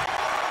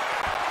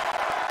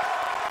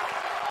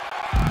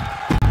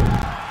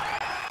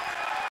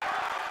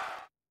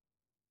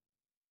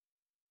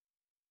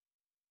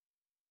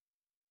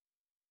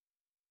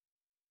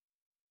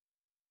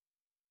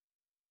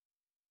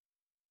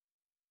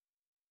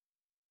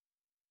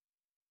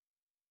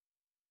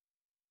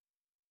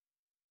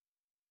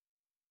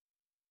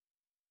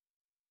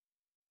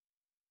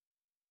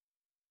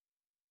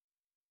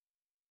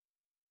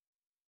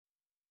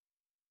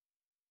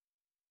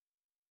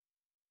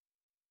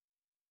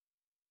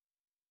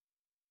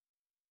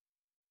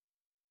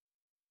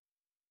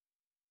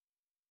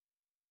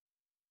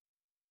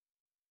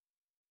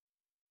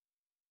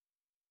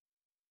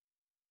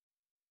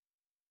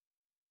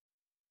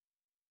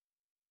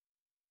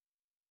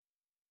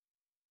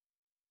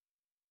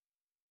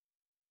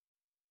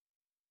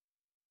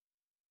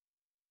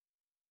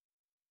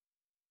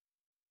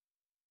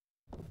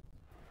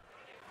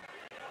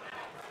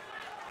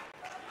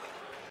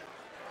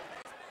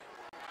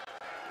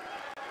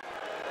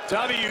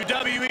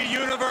 WWE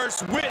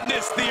Universe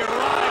witnessed the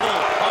arrival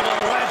of a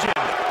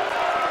legend.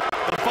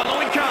 The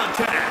following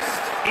contest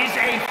is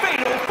a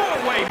fatal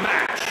four-way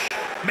match.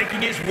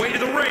 Making his way to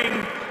the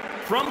ring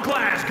from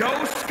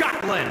Glasgow,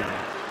 Scotland,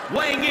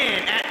 weighing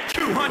in at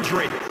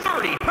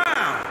 230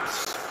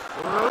 pounds,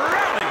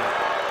 Roddy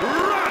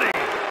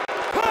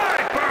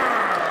Piper!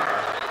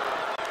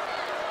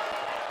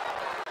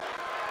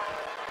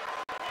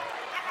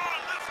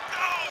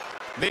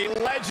 The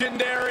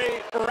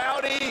legendary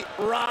Roddy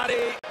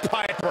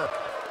Piper.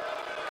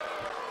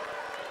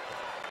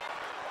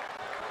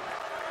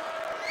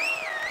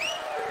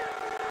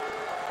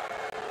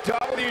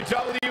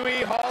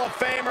 WWE Hall of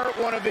Famer,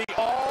 one of the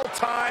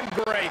all-time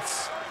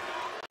greats.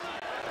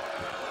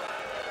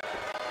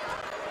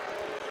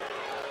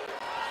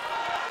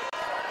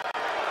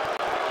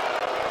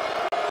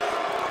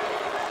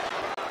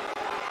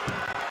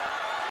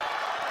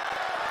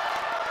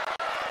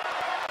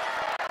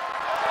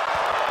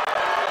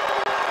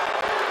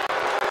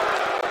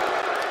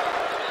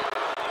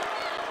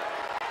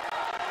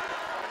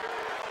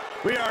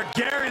 We are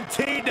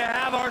guaranteed to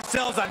have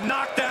ourselves a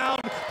knockdown,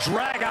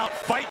 drag-out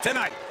fight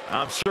tonight.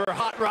 I'm sure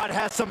Hot Rod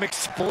has some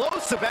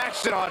explosive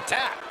action on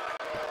tap.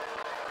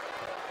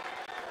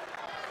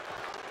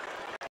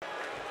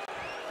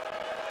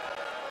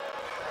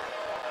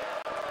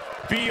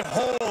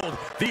 Behold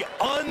the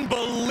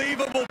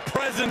unbelievable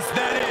presence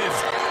that is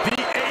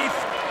the eighth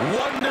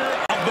wonder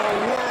of the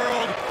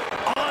world,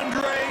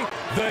 Andre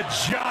the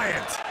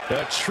Giant.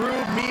 The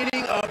true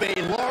meaning of a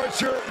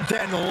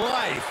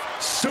larger-than-life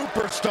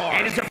superstar.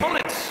 And his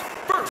opponents,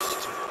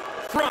 first,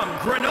 from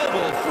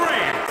Grenoble,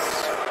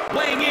 France,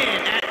 weighing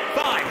in at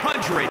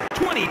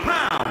 520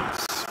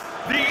 pounds,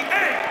 the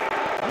eighth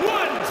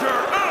wonder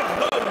of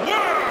the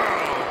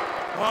world,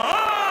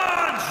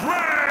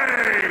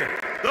 Andre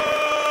the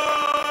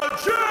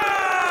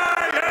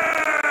Giant!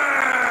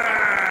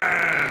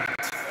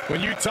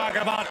 When you talk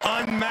about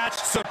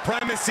unmatched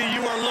supremacy,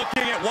 you are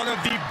looking at one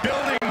of the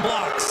building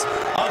blocks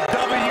of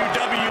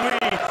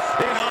WWE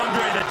in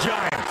Andre the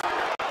Giant.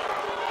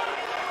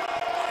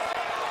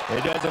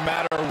 It doesn't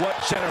matter what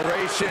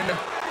generation,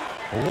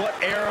 what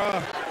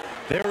era,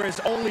 there is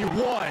only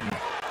one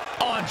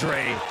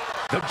Andre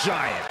the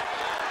Giant.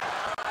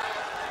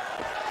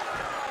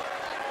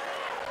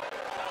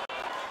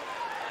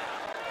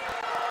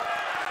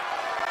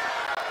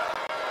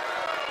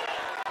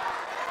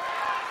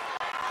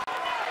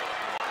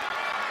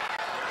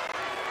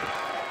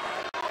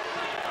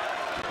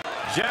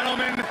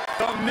 Gentlemen,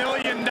 the $1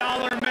 Million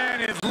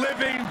Man is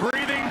living,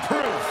 breathing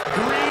proof.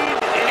 Greed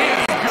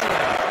is good.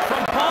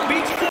 From Palm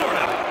Beach,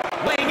 Florida,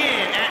 weighing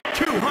in at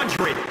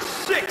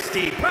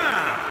 260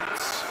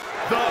 pounds,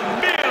 the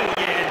 $1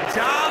 Million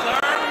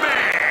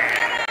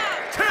Man,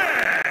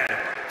 Ted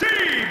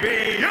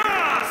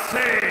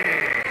DiBiase.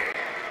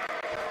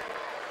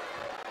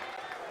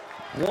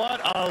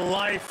 What a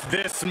life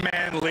this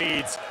man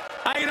leads.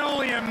 I can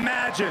only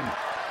imagine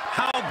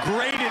how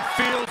great it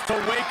feels to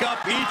wake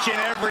up each and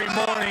every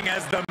morning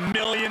as the $1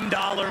 Million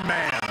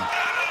Man.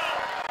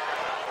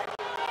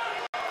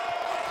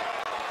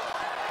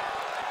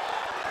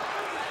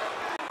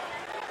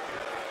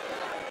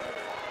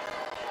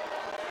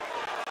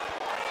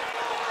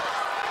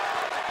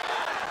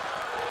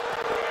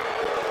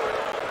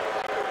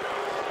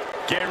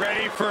 Get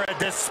ready for a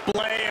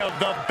display of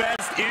the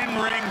best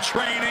in-ring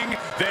training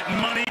that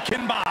money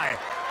can buy.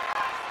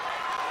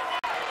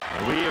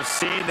 And we have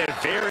seen that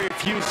very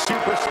few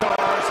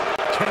superstars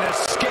can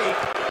escape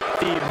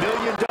the $1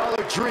 million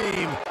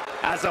dream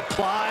as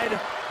applied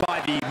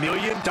by the $1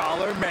 Million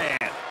Man.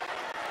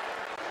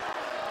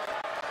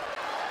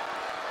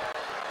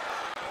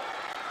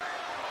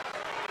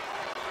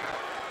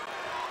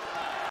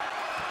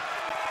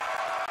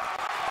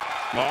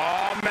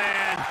 Oh,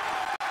 man.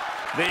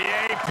 The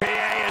APA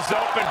is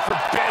open for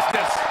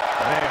business.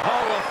 A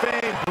Hall of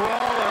Fame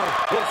brawler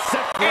with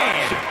Seth.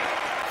 And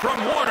from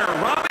Warner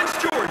Robins,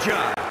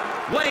 Georgia,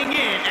 weighing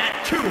in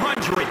at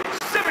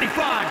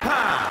 275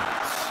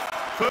 pounds,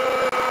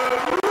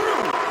 Farouk.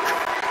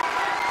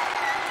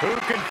 Who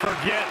can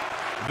forget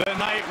the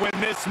night when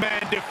this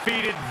man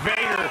defeated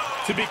Vader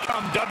to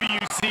become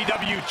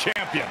WCW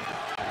champion?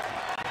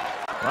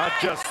 Not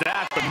just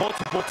that, but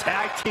multiple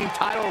tag team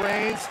title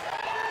reigns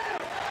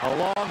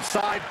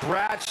alongside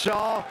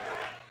Bradshaw,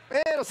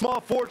 and a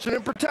small fortune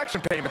in protection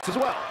payments as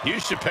well. You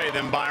should pay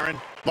them, Byron.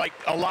 Like,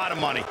 a lot of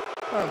money.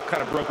 I'm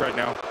kind of broke right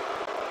now.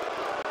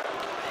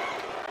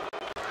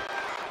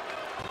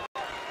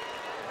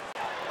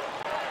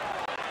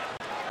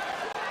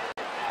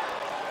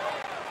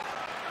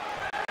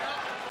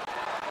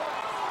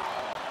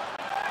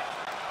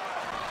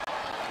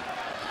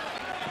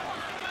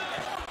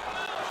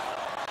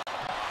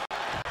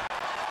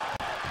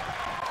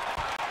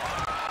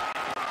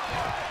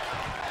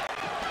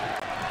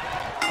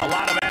 A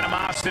lot of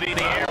animosity in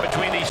the air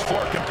between these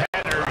four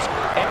competitors.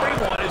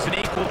 Everyone is an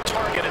equal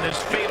target in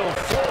this fatal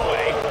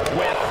four-way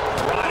with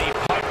Roddy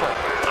Piper,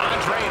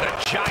 Andre the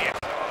Giant,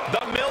 the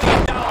 $1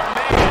 Million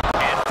Man,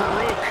 and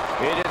Farouk.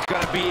 It is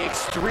going to be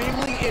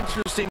extremely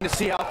interesting to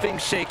see how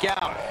things shake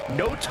out.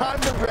 No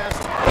time to rest.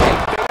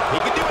 He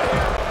can do it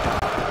here.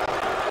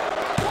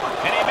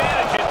 And he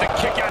manages to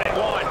kick out at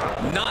one.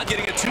 Not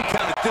getting a 2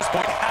 count at this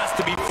point has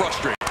to be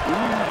frustrating.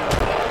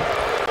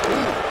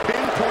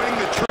 Pinpointing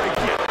the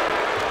trachea.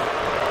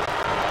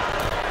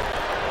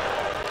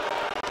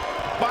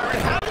 Byron,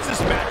 how does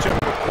this matchup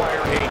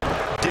require a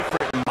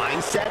Different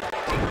mindset.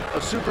 A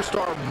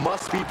superstar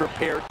must be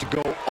prepared to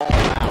go all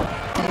out.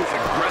 He is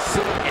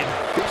aggressive and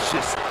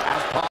vicious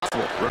as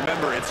possible.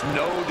 Remember, it's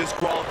no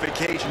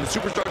disqualification. The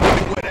superstar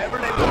can do whatever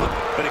they want,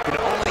 but it can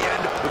only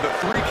end with a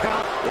 3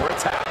 count or a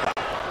tap out.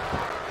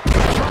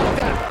 Drop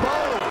that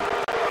bone.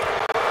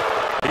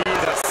 He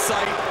is a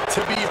sight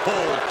to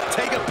behold.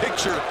 Take a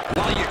picture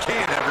while you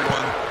can,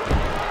 everyone.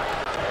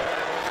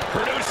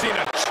 producing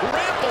a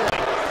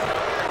trampling?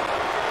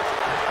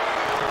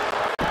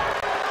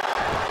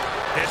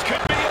 This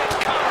could be it.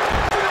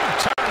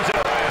 Turns it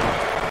around.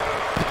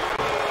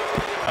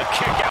 A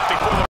kick out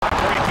before the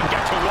referee can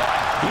get to one.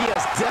 He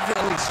is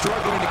definitely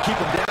struggling to keep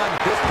him down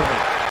at this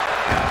point.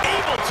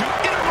 Able to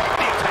interrupt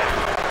the attack.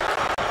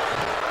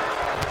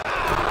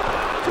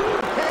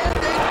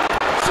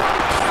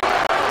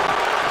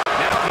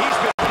 Now he's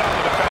been put on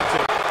the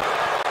defensive.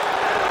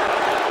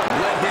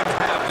 Let him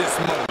have this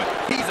moment.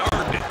 He's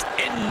earned it.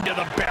 Into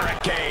the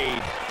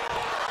barricade.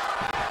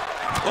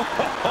 Oh,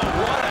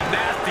 what a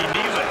nasty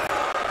knee lift.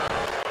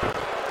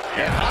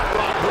 And Hot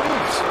Rod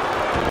moves.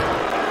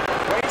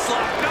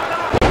 Waistlock. No.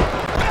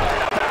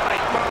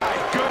 My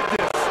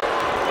goodness.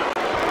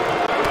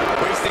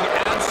 Wasting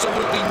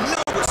absolutely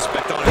no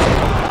respect on his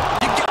opponent.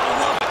 You gotta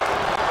love it.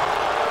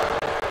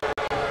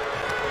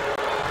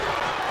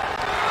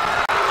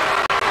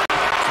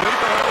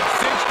 Sleeper hold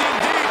cinched in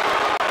deep.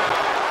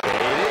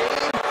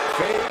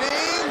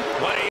 Fading.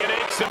 What a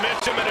unique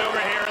submission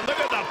maneuver here. And look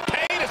at the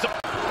pain as a...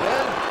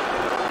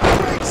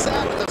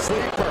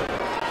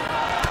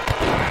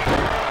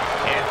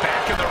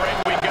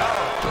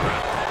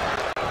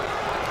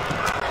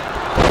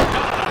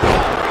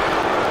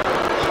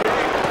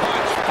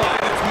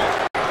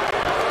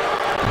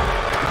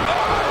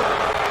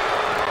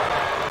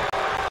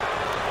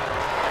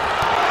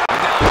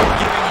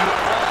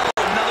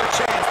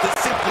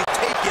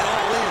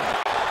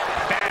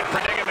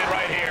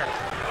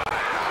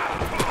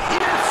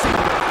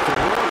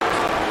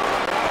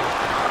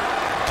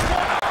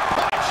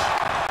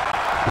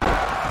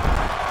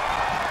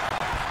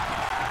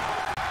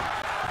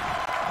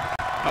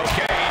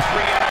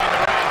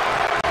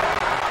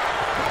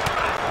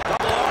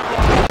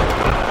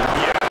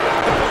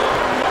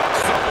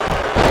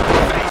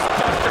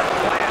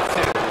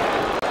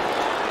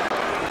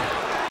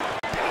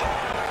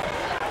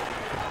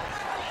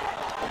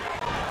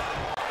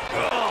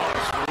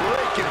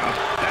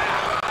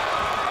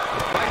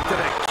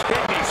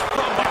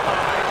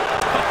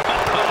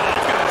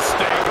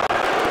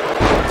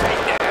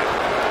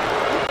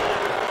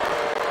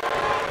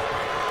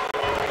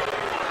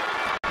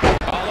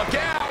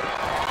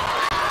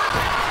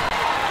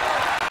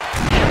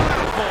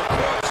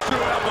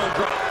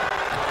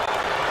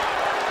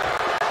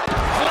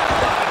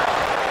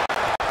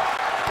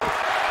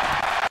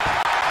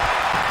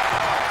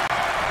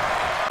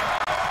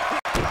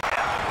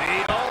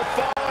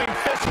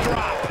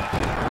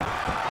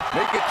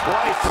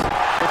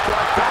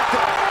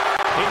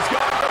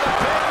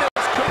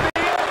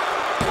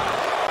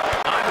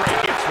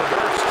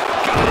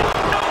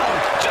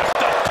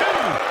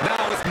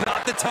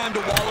 time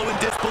to wallow in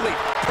disbelief.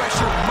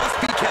 Pressure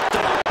must be kept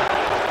up.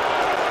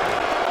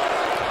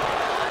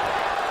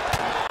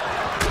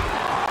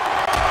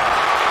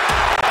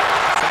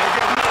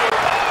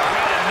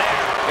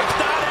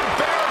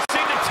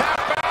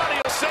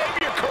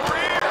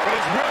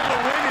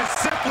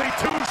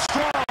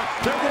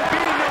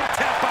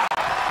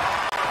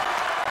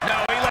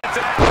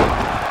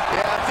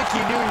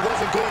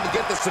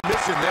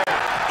 Submission there.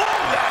 Oh,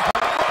 that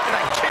hurt right in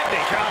that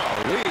kidney.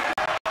 Golly.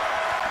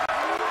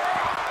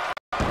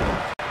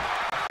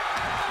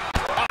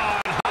 On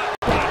hot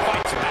rod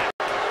fights back.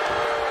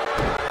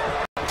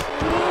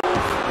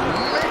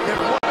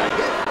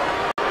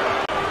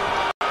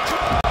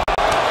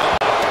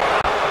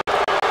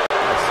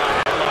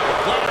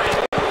 Man, what a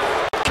hit.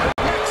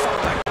 Connects on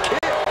the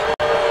kick.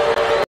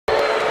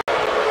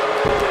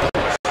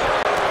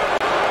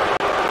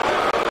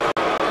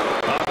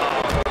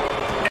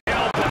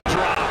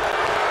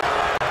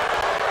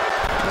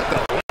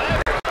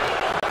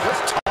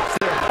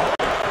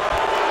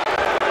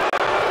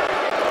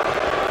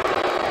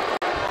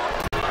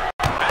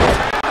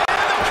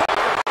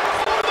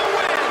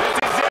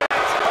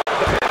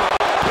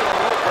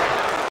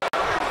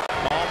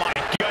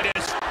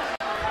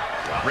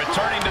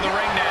 Returning to the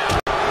ring now.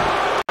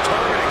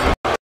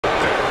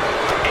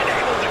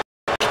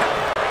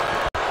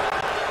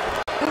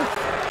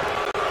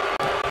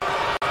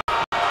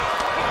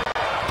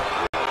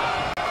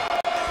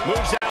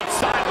 Moves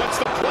outside. What's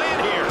the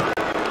plan here?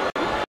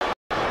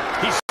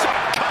 He's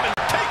coming,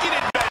 taking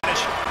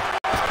advantage.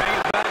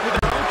 Hanging back with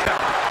an own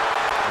count.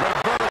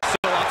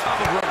 Reversal on top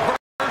of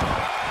reverse.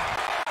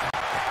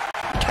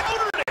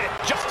 Countered it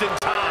just in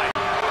time.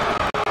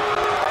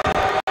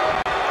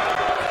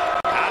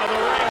 Out of the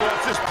ring.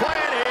 What's his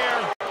plan here?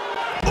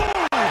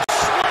 Boom!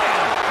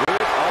 Slam!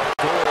 With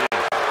authority.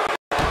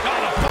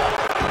 Not a fall.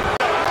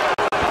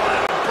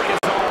 Bring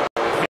his arm.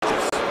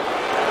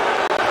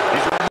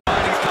 He's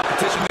reminding his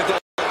competition that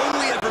they'll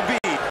only ever be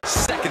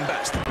second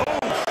best.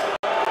 Boom!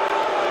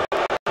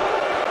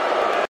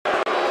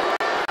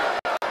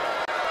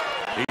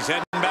 He's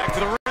heading back to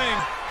the ring.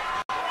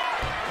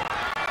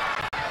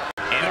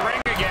 In the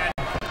ring again.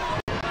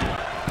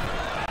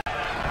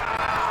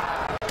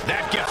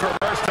 That gets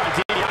reversed on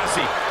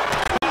DiBiase.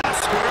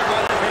 Squared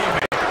by the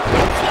haymaker.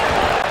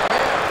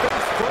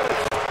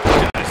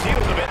 Down his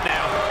heels a bit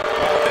now.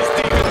 Well, this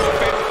deep into a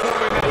fatal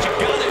four-way match, you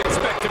gotta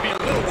expect to be a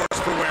little worse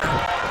for wear.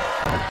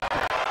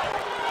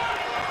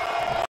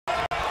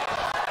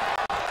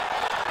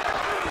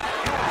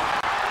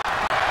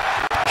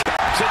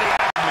 To the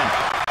abdomen.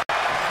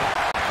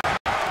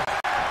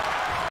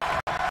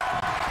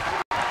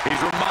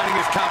 He's reminding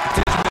his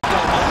competition that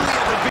they'll only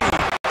ever be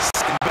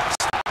second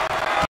best.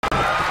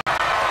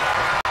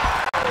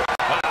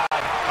 Wow,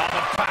 on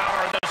the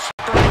power, the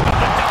strength of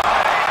the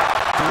die.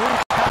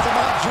 Bruce has him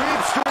on Dream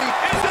Street.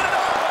 Is it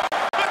enough?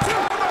 A 2,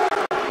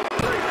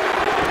 3.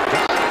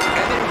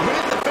 And they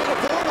win the fatal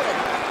four-way.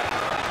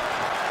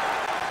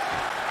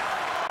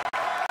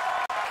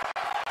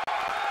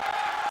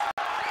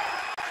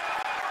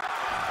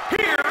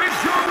 Here is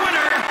your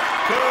winner,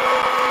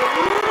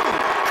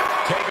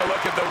 Take a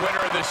look at the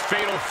winner of this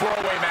fatal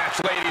four-way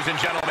match, ladies and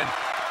gentlemen.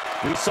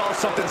 We saw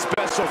something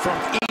special from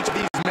each of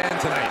these men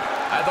tonight.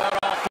 I thought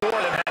all four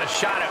of them had a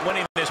shot at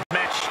winning this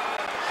match.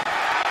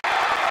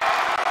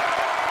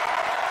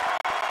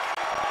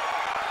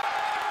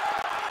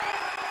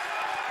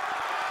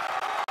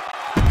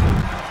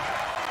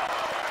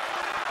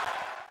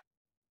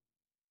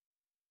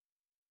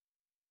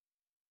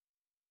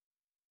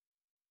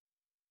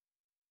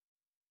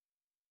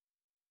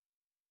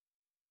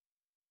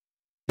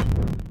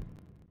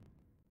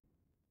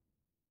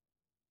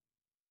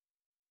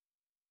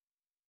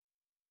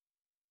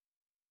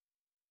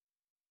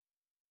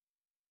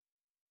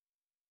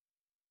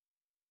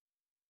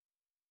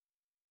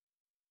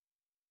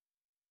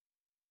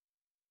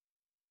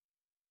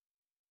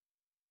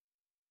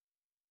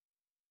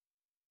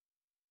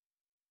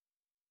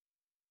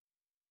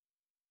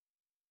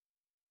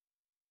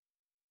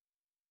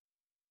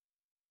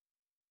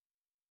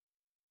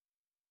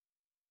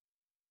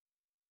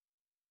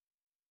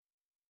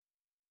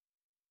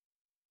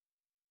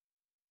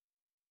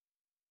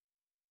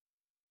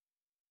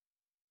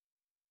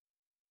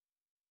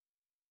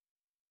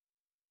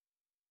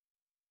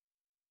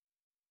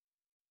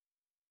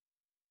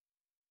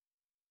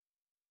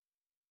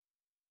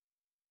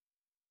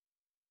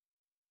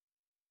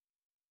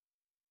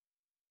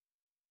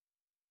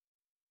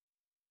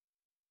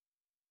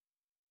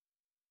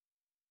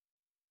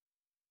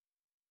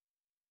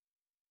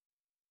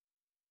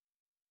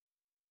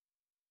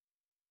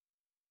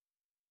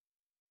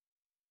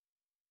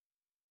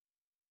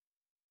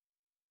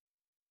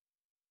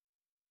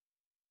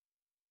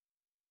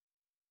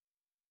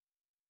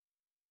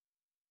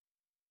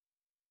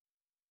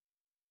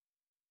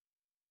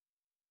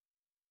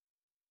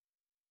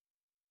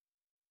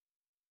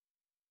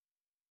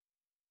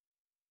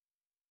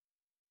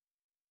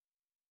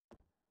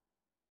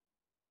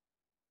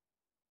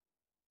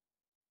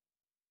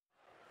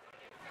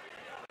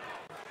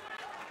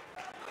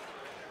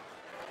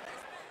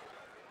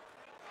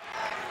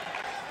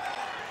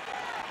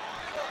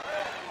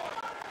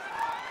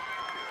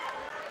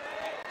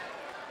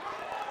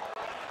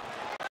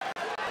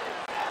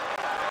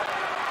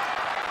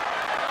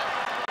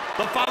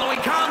 The following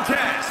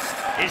contest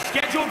is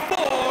scheduled for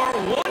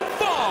one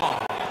fall.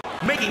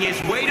 Making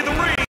his way to the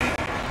ring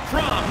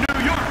from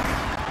New York,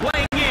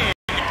 weighing in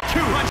at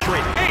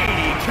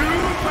 282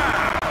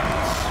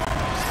 pounds,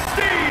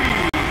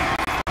 Steve!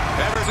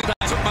 Ever since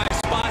I took my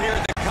spot here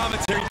at the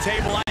commentary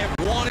table, I have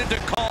wanted to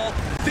call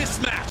this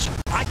match.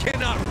 I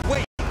cannot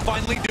wait to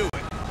finally do it.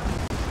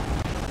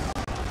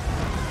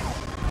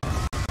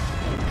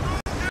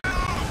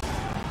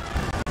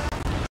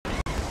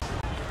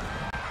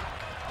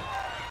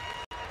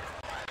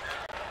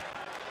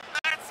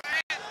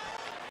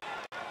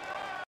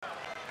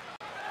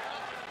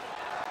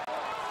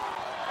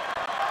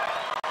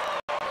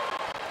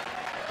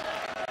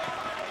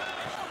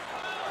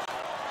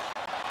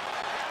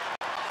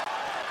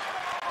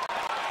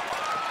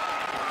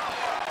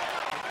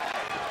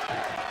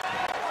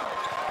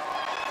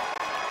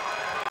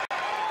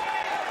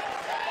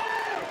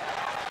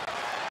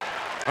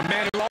 A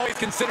man who always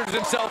considers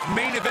himself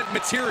main event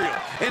material,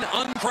 an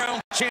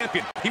uncrowned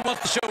champion. He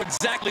wants to show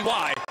exactly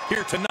why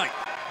here tonight.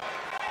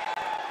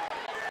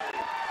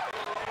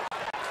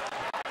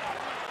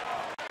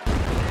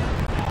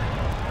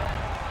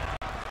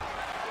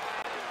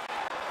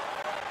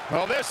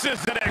 Well, this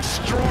is an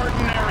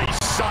extraordinary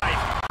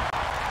sight.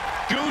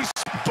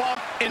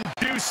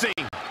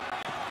 Goosebump-inducing.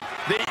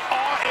 The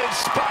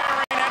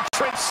awe-inspiring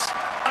entrance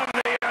of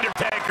The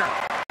Undertaker.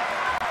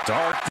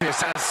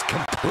 Darkness has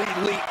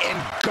completely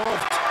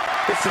engulfed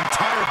this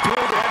entire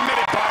building. Admit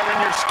it,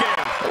 Byron, you're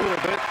scared. A little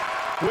bit.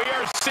 We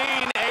are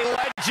seeing a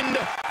legend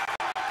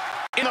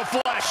in the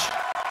flesh.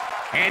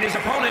 And his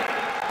opponent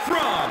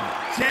from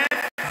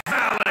Death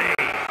Valley,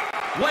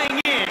 weighing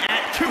in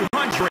at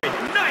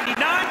 299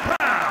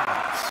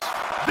 pounds,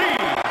 The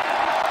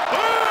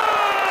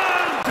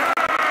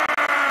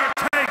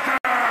Undertaker!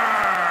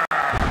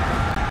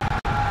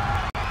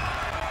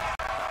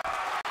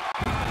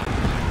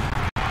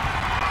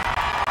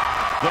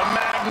 The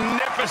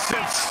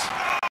magnificence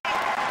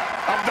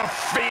of the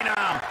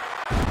Phenom.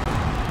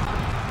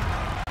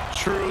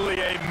 Truly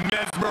a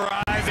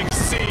mesmerizing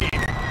scene.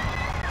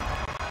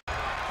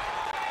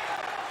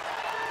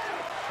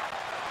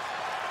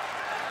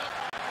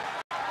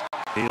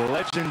 The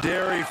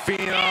legendary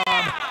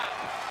Phenom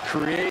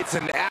creates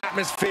an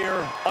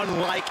atmosphere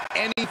unlike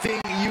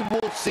anything you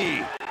will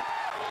see.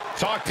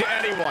 Talk to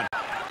anyone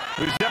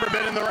who's never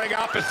been in the ring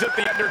opposite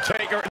The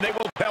Undertaker, and they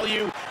will tell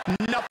you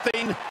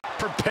nothing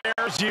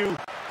prepares you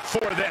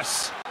for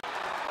this.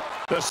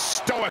 The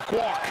stoic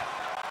walk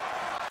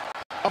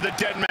of the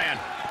dead man.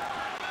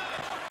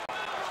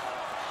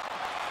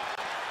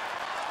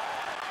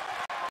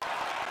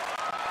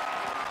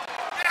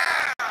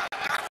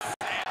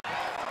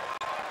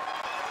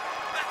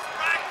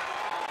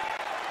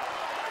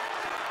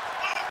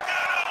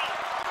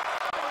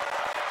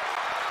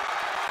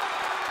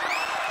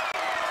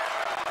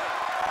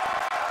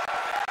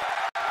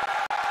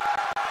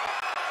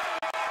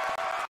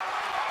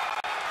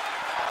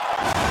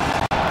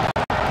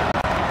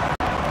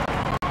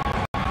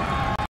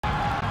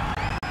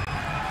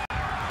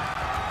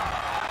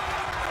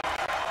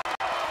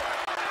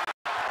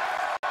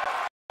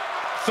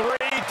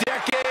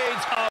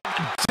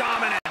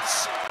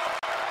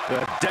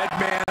 The dead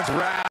man's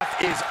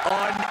wrath is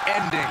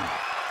unending.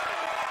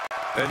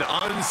 An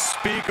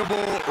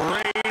unspeakable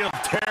reign of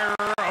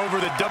terror over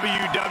the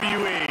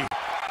WWE.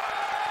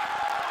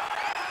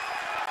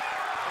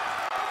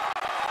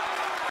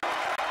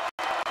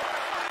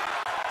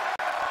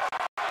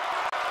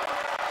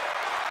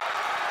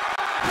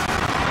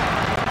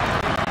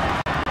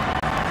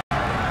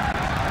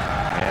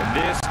 And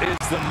this is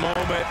the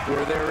moment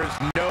where there is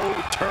no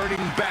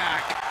turning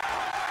back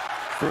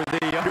for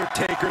The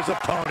Undertaker's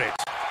opponent.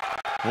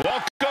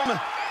 Welcome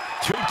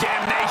to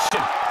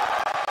Damnation.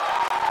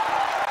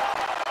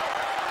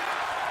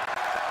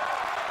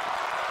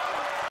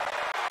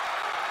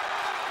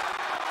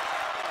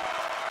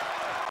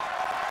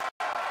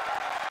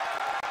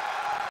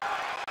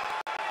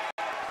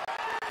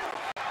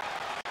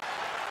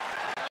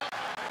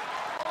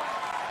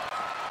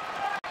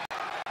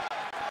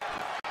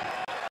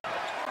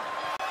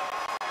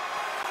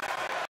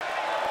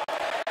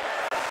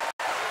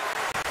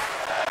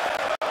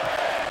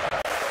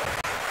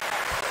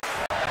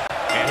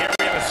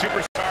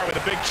 Superstar with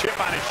a big chip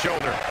on his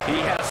shoulder. He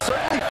has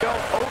certainly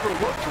felt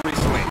overlooked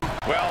recently.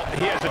 Well,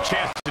 he has a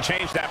chance to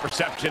change that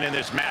perception in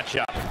this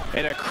matchup.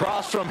 And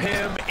across from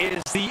him is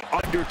The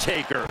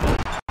Undertaker,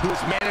 who has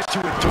managed to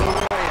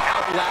endure and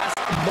outlast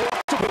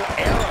multiple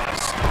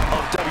eras of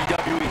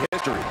WWE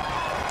history.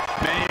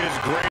 Many of his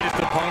greatest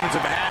opponents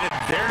have added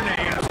their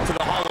names to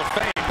the Hall of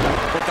Fame,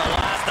 but the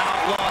last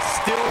outlaw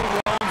still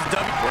roams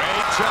WWE.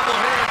 Great trouble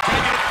here,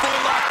 taking it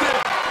fully locked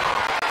in.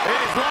 It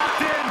is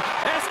locked in.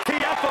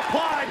 STF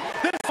applied.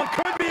 This one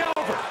could be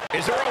over.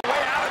 Is there a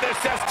way out of this,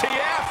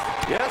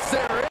 STF? Yes,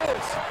 there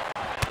is.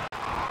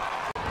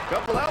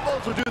 Couple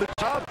elbows will do the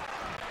job.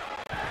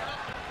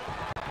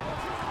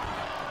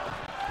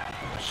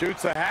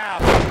 Shoots a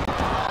half.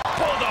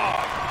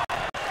 Bulldog.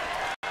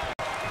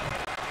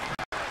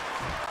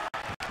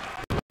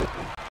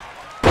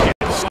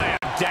 Slam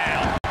down.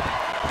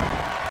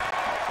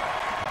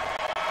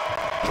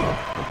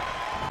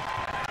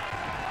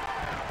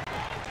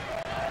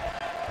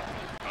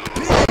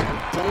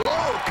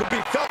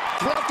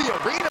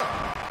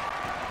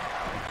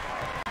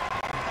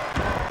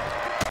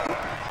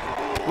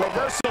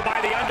 Reversal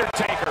by The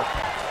Undertaker.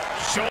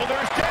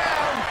 Shoulders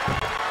down.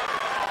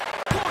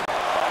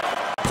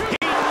 He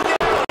nearly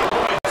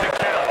avoids the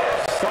count.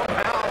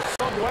 Somehow,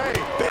 some way.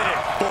 Big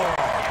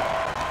forearm.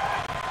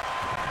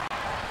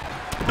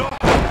 No.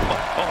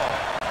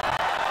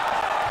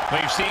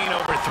 We've seen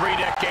over 3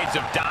 decades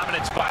of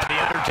dominance by The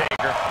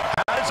Undertaker.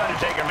 How does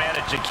Undertaker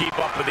manage to keep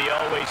up with the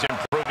always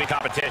improving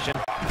competition?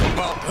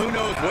 Well, who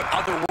knows what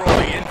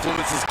otherworldly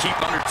influences keep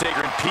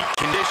Undertaker in peak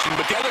condition,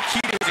 but the other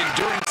key to his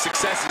enduring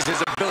success is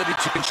his ability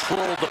to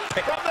control the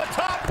pace. From the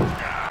top.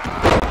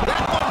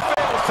 That one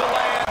fails to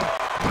land.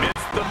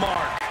 Missed the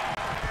mark.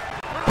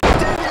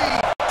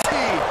 DDT.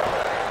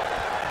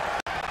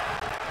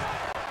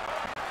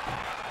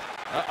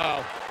 Uh-oh.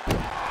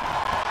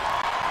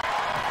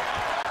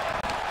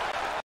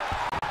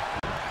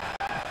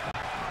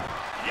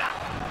 Yeah.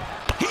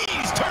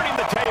 He's turning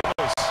the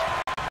tables.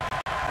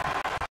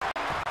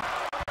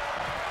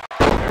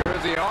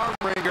 There's the arm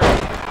wringer.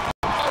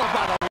 All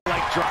about a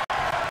leg drop.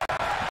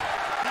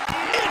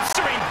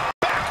 Answering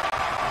back.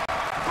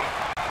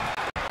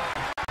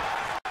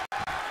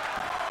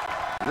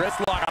 Wrist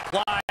lock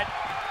applied.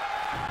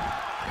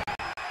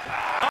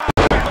 Oh,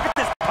 look at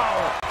this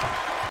power.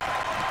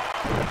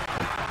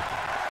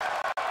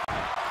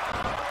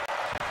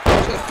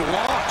 Just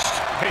launched.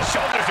 His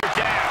shoulders are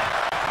down.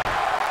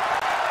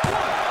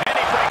 And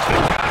he breaks the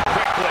count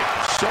quickly.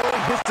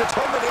 Showing his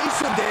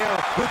determination there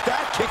with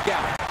that kick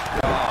out.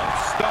 Oh,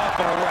 stomp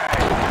away.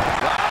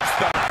 Drops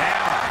the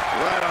hammer.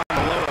 Right on the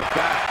lower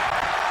back.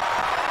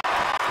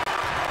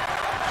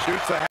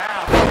 Shoots a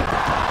half.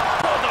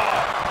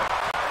 Bulldog.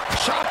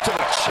 Shot to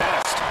the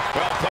chest.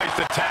 Well-placed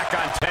attack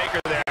on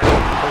Taker there.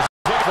 Was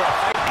looking for a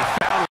fight. He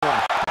found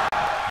one.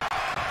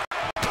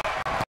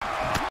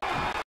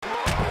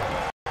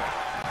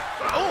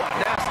 Oh, a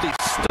nasty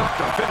stuff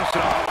to finish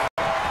it off.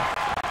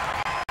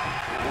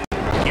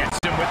 Gets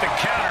him with the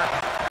counter.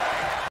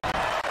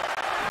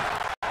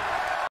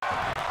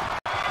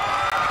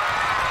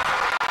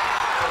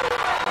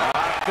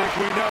 I think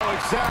we know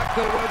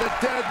exactly where the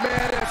dead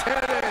man is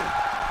headed.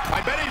 I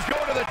bet he's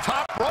going to the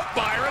top rope,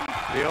 Byron.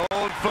 The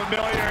old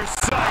familiar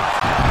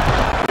sight.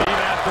 Even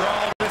after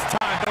all this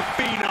time, the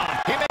Phenom.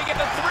 He may get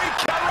the 3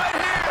 count right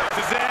here.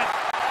 This is it.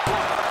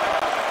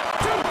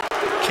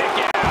 Kick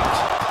out.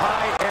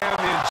 I am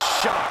in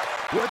shock.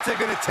 What's it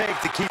going to take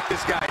to keep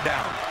this guy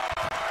down?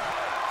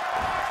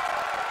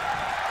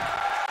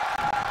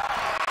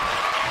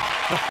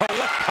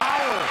 What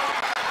power.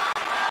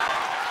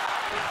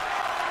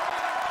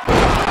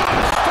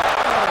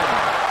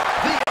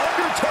 The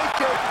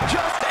Undertaker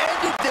just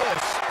ended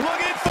this.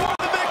 Looking for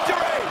the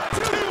victory.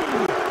 2.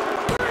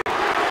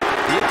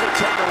 The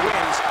Undertaker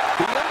wins.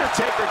 The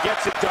Undertaker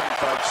gets it done,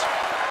 folks.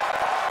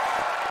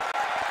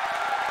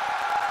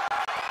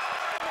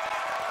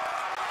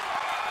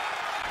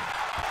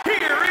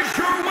 Here is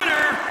your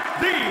winner,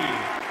 The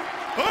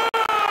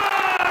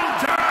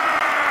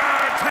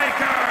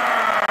Undertaker!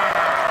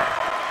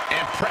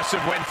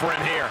 Impressive win for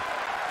him here.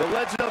 The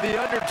legend of The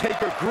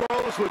Undertaker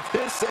grows with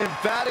this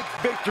emphatic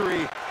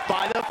victory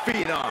by the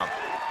Phenom.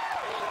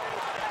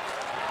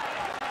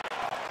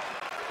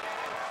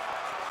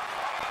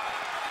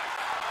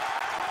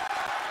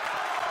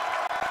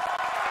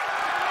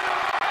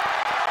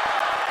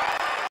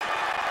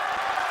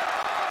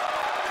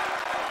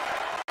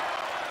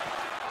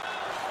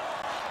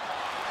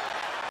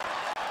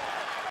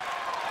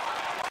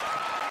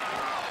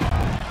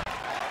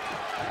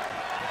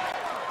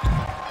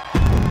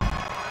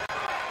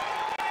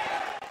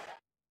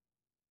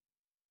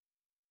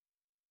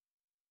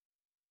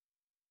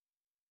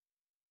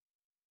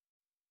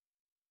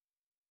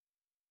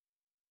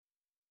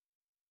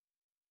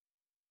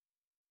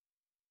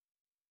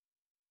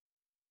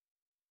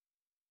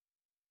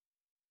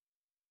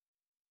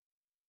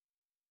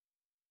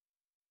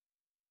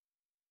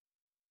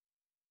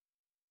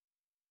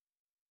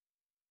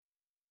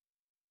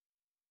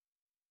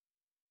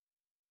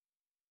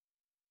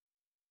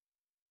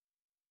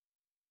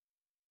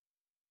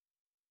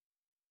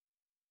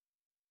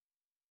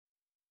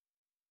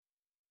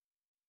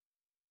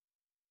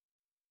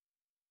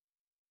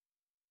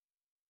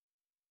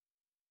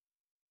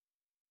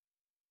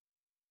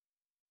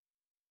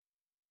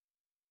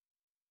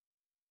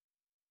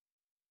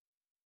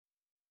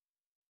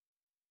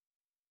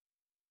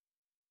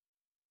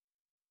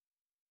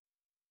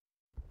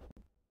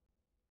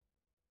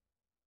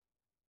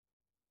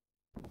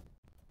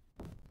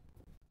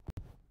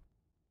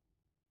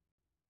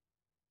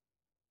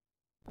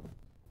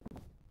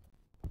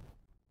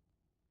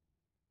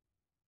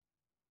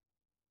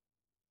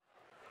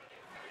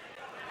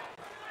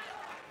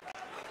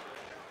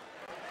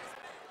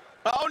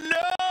 Oh,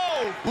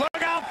 no!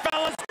 Look out,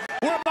 fellas!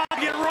 We're about to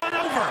get run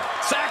over!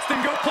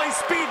 Saxton, go play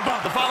speed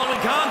bump! The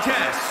following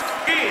contest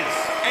is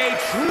a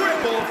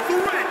triple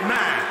threat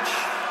match.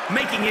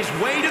 Making his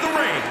way to the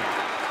ring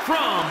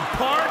from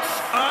parts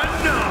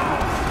unknown.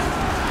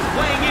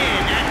 Weighing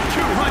in at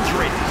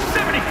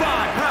 275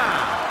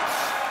 pounds,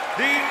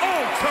 the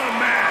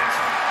Ultimate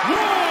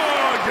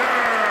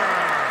Warrior!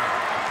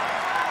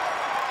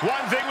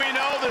 One thing we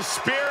know, the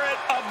spirit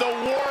of the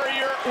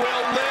warrior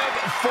will live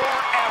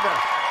forever.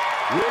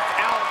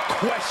 Without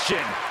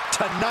question,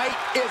 tonight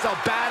is a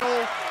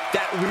battle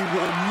that we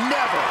will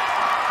never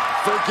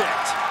forget.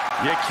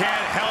 You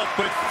can't help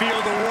but feel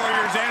the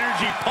warrior's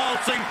energy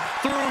pulsing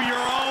through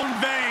your own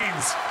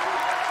veins.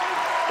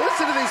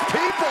 Listen to these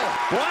people.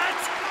 What?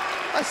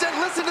 I said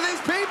listen to these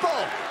people.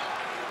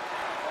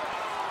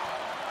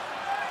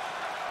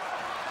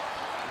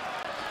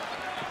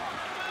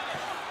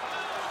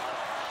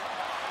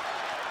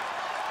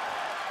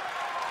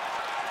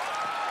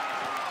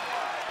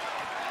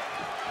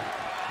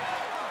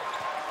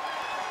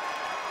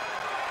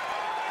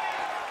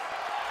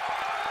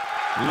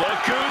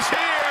 Look who's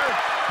here.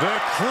 The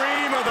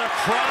cream of the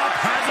crop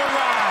has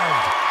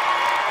arrived.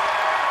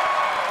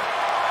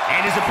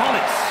 And his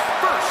opponents,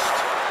 first,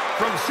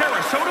 from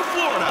Sarasota,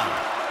 Florida,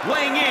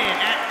 weighing in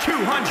at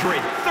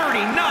 239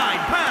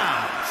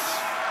 pounds,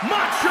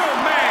 Macho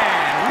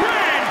Man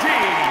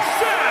Randy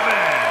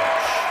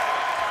Savage.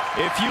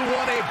 If you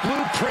want a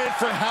blueprint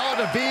for how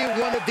to be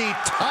one of the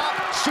top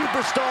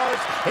superstars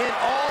in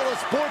all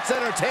of sports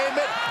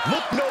entertainment,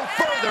 look no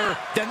further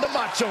than the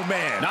Macho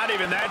Man. Not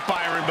even that,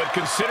 Byron, but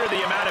consider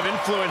the amount of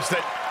influence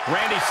that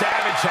Randy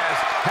Savage has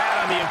had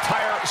on the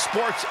entire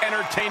sports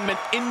entertainment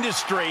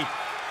industry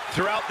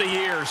throughout the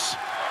years.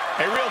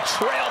 A real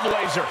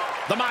trailblazer,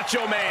 the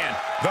Macho Man.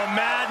 The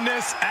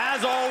madness,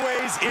 as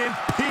always, in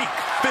peak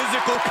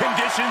physical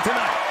condition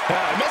tonight.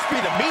 It must be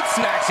the meat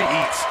snacks he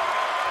eats.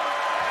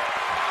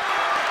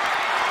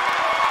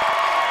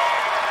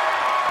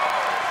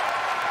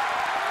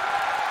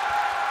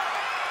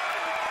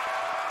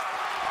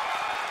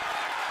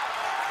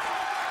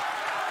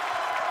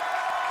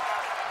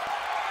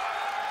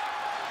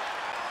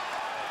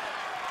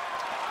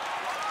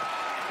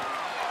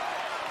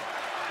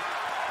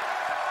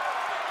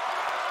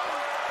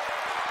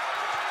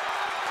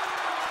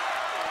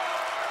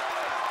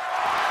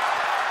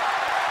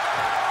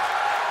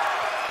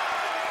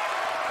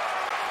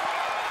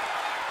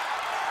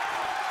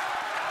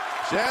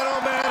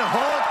 Gentlemen,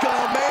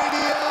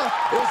 Hulkamania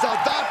is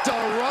about to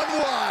run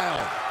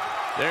wild.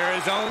 There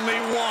is only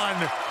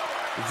one,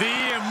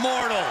 the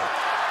immortal.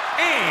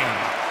 And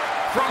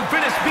from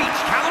Venice Beach,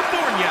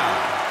 California,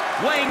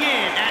 weighing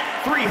in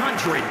at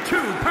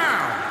 302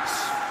 pounds,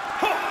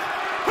 Hulk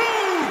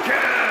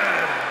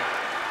Hogan.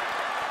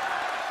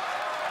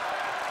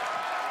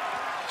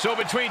 So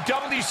between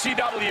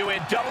WCW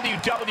and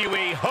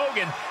WWE,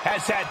 Hogan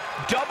has had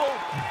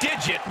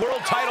double-digit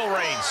world title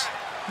reigns.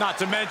 Not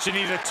to mention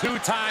he's a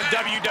two-time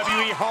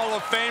WWE Hall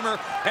of Famer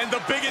and the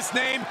biggest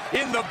name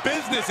in the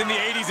business in the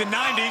 80s and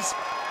 90s.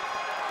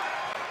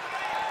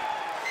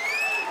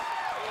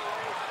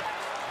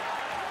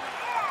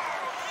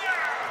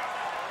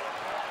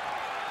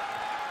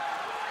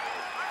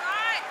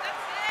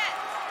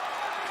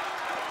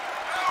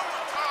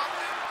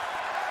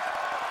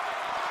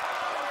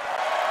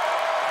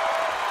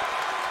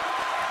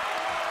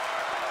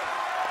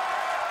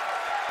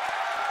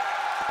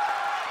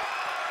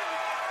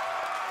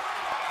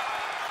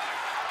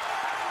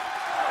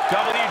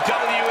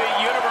 WWE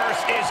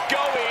Universe is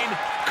going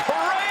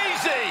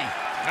crazy!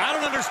 I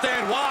don't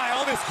understand why.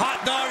 All this hot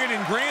dogging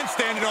and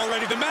grandstanding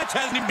already. The match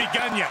hasn't even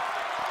begun yet.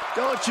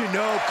 Don't you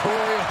know,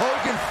 Corey,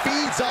 Hogan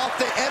feeds off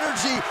the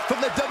energy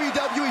from the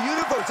WWE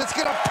Universe. It's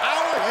going to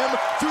power him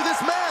through this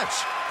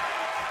match.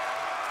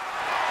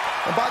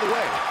 And by the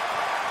way,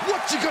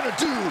 what you going to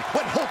do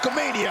when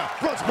Hulkamania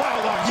runs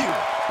wild on you?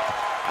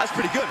 That's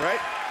pretty good, right?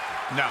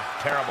 No,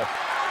 terrible.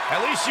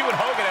 At least you and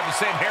Hogan have the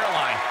same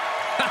hairline.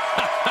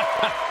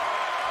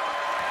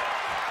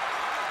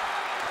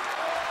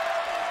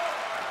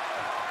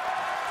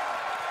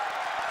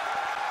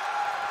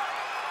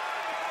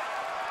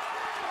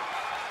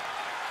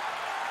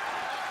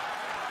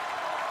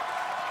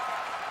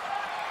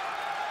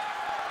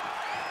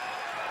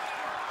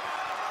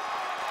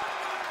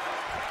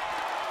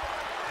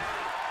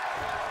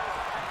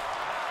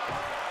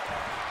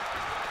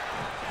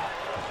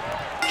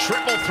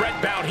 Triple threat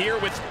bout here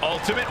with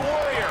Ultimate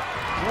Warrior,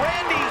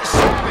 Randy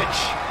Savage,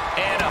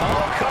 and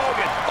Hulk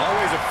Hogan.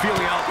 Always a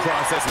feeling out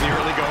process in the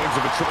early goings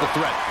of a triple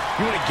threat.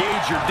 You want to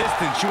gauge your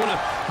distance. You want to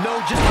know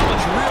just how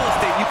much real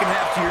estate you can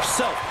have to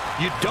yourself.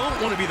 You don't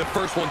want to be the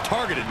first one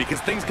targeted because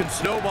things can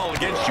snowball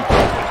against you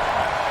quickly.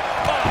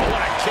 Oh,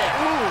 what a kick.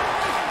 Ooh.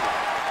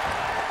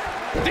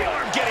 The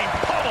arm getting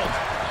pummeled.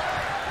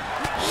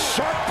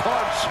 Sharp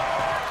punch.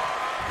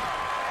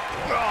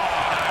 Oh,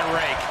 eye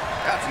rake.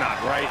 That's not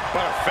right,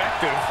 but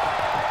effective.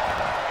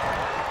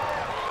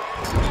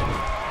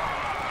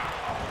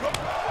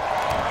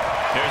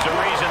 There's a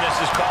reason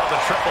this is called the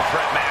triple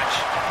threat match.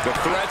 The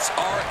threats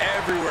are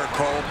everywhere,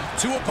 Cole.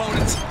 2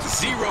 opponents,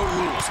 0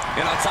 rules.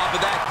 And on top of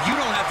that, you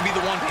don't have to be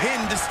the one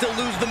pinned to still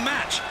lose the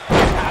match. You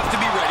have to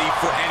be ready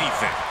for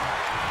anything.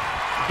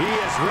 He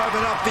is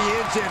revving up the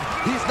engine.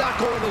 He's not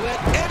going to let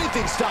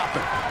anything stop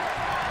him.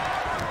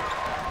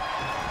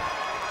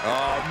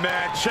 Oh,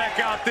 man,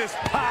 check out this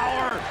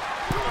power.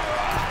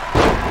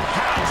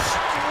 How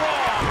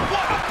strong!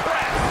 What a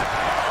press!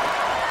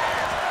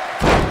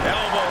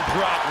 Elbow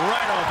drop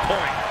right on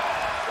point.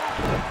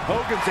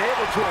 Hogan's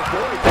able to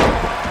avoid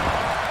that.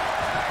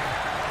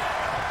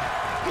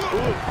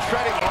 Ooh,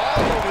 treading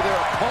all over their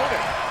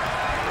opponent.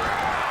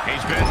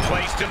 He's been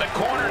placed in the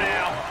corner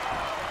now.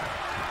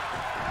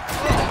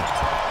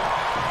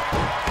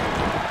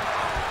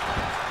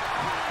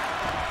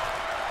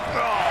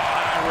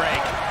 Oh,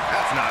 rake.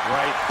 That's not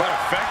right, but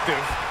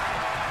effective.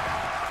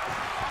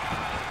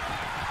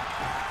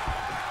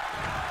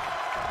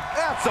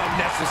 That's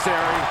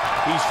unnecessary.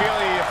 He's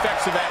feeling the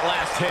effects of that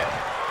last hit.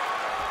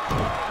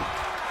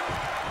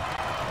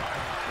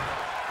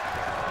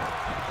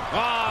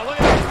 Oh, look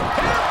at this.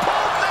 Hair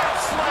pull net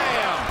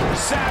slam.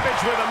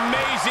 Savage with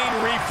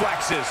amazing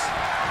reflexes.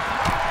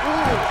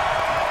 Ooh.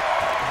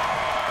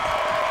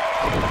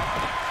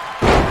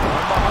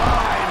 From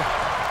behind.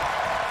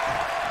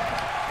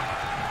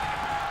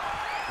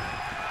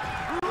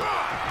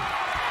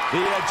 The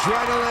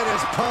adrenaline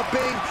is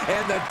pumping,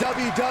 and the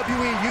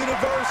WWE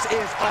Universe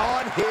is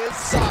on his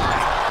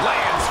side.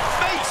 Lands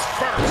face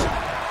first.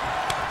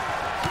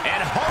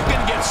 And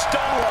Hogan gets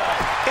stonewalled.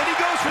 And he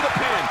goes for the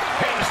pin.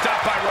 Pin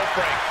stopped by rope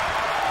break.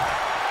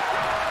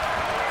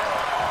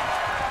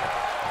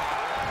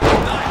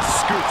 Nice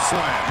scoop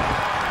slam.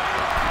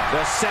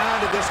 The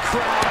sound of this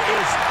crowd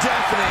is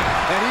deafening,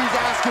 and he's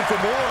asking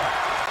for more.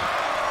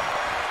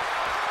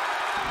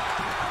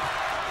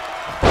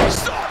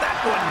 Saw that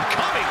one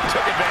coming.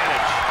 Took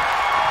advantage.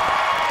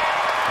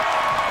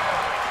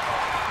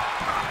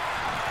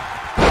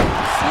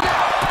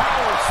 Snap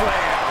power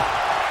slam.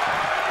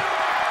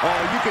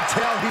 Oh, you can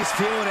tell he's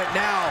feeling it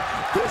now.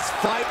 This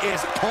fight is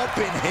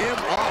pumping him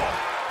up.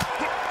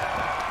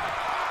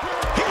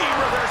 He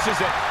reverses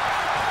it.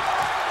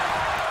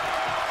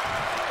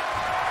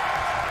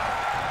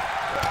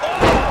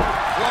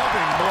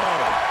 Loving blow.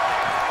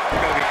 They're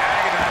going to be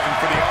agonizing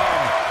for the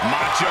arm.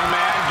 Macho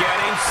Man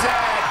getting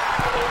set.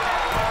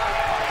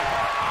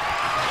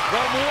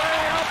 From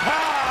way up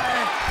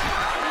high.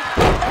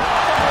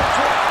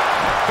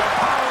 The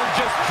power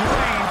just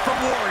drained from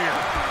Warrior.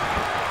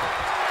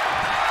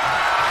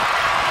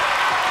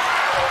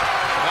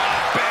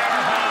 Bear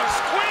hug,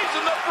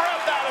 squeezing the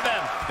breath out of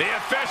them. The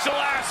official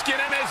asking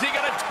him, is he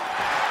going to...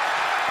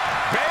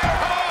 Bear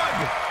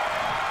hug.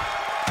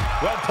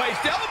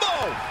 Well-placed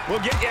elbow.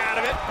 We'll get you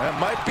out of it. That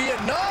might be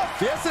enough.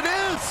 Yes, it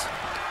is.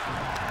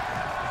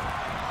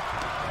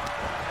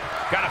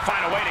 Got to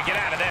find a way to get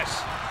out of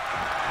this.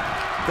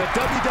 The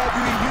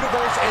WWE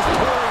Universe is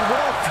pouring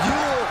more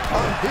fuel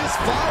on his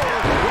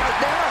fire right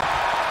now.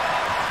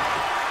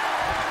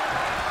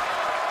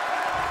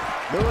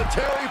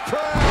 Military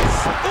press.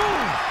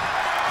 Ooh.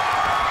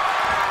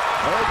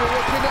 Hogan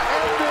looking to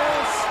end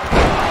this.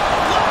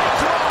 Leg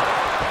drop.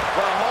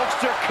 The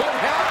Hulkster could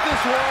have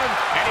this one.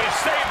 And he is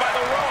saved by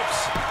the ropes.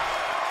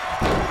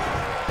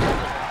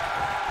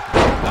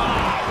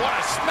 Ah, what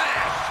a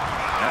smash.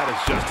 That is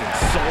just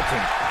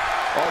insulting.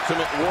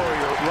 Ultimate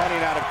Warrior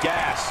running out of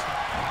gas.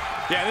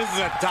 Yeah, this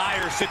is a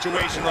dire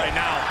situation right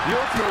now. The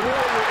Ultimate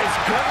Warrior is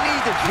going to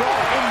need to draw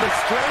in the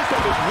strength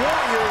of his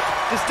Warriors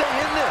to stay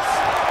in this.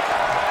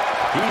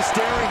 He's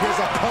staring his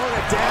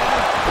opponent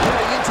down,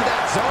 getting into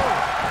that zone.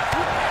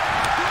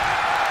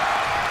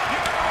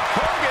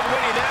 Hogan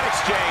winning that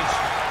exchange.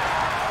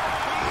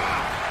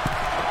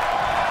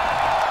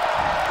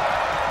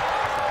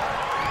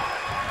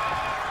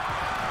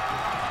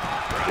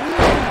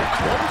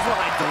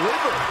 Clothesline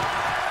delivered.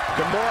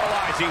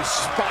 Demoralizing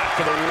spot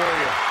for the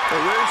Warrior. A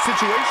rare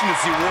situation to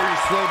see Warrior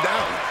slowed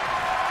down.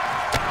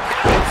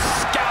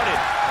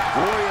 Scouted.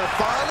 Warrior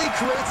finally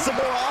creates some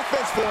more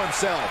offense for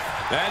himself.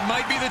 That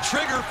might be the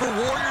trigger for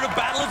Warrior to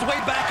battle his way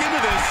back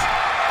into this.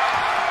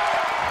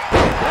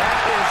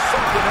 That is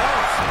something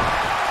else.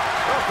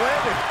 Oh,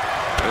 landing.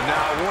 And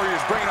now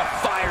Warrior's bringing a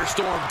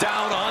firestorm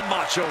down on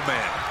Macho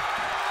Man.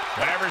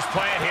 Whatever's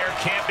playing here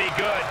can't be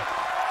good.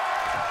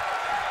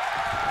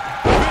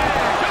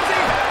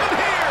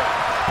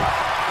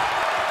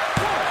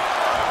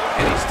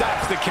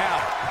 Stops the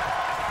count.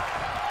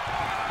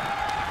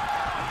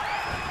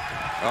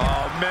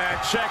 Oh, man,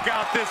 check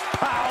out this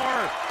power.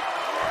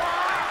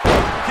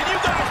 Can you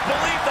guys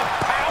believe the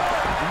power?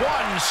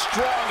 One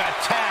strong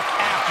attack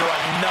after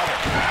another.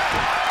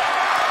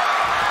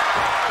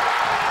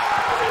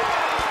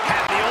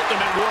 Had the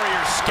Ultimate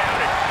Warrior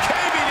scouted,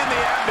 caving in the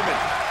abdomen.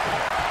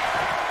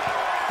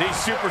 These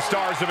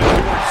superstars have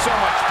endured so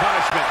much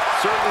punishment.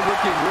 Certainly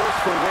looking worse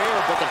for wear,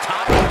 but the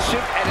tide can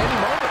shift at any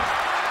moment.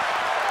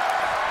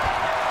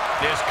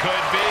 This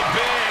could be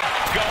big.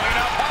 Going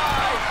up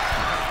high.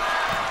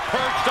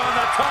 Perched on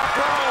the top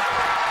rope.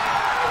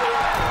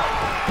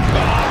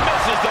 Oh,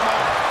 misses the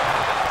mark.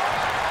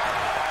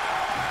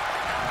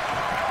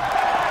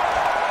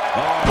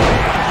 Oh,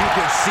 man, you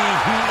can see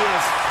he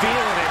is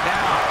feeling it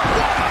now.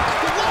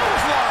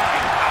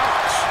 Clothesline.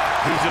 Ouch.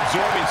 He's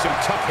absorbing some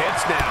tough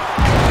hits now.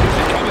 This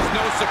should come as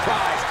no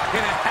surprise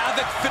in a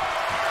Havoc fit.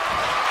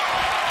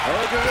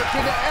 Hogan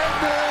looking to end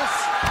this.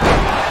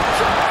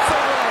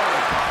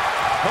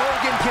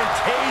 Hogan can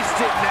taste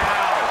it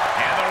now.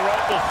 And the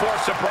rope will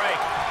force a break.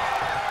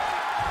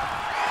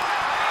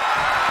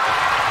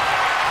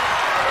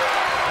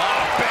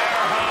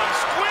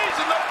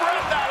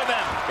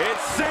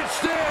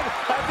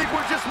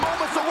 just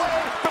moments away.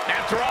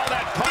 After all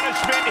that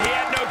punishment, he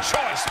had no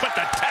choice but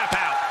to tap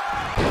out.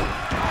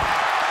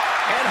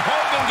 And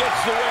Hogan gets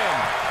the win.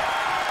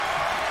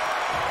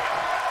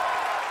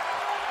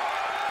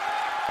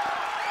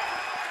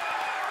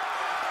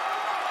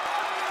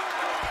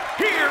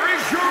 Here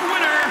is your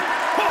winner,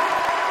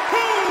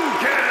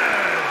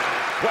 Hogan!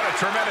 What a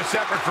tremendous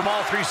effort from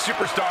all three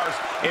superstars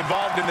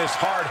involved in this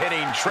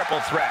hard-hitting triple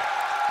threat.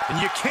 And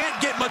you can't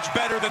get much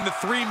better than the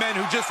three men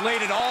who just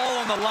laid it all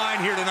on the line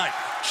here tonight.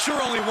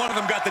 Sure, only one of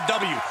them got the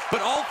W,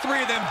 but all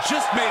three of them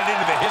just made it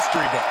into the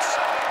history books.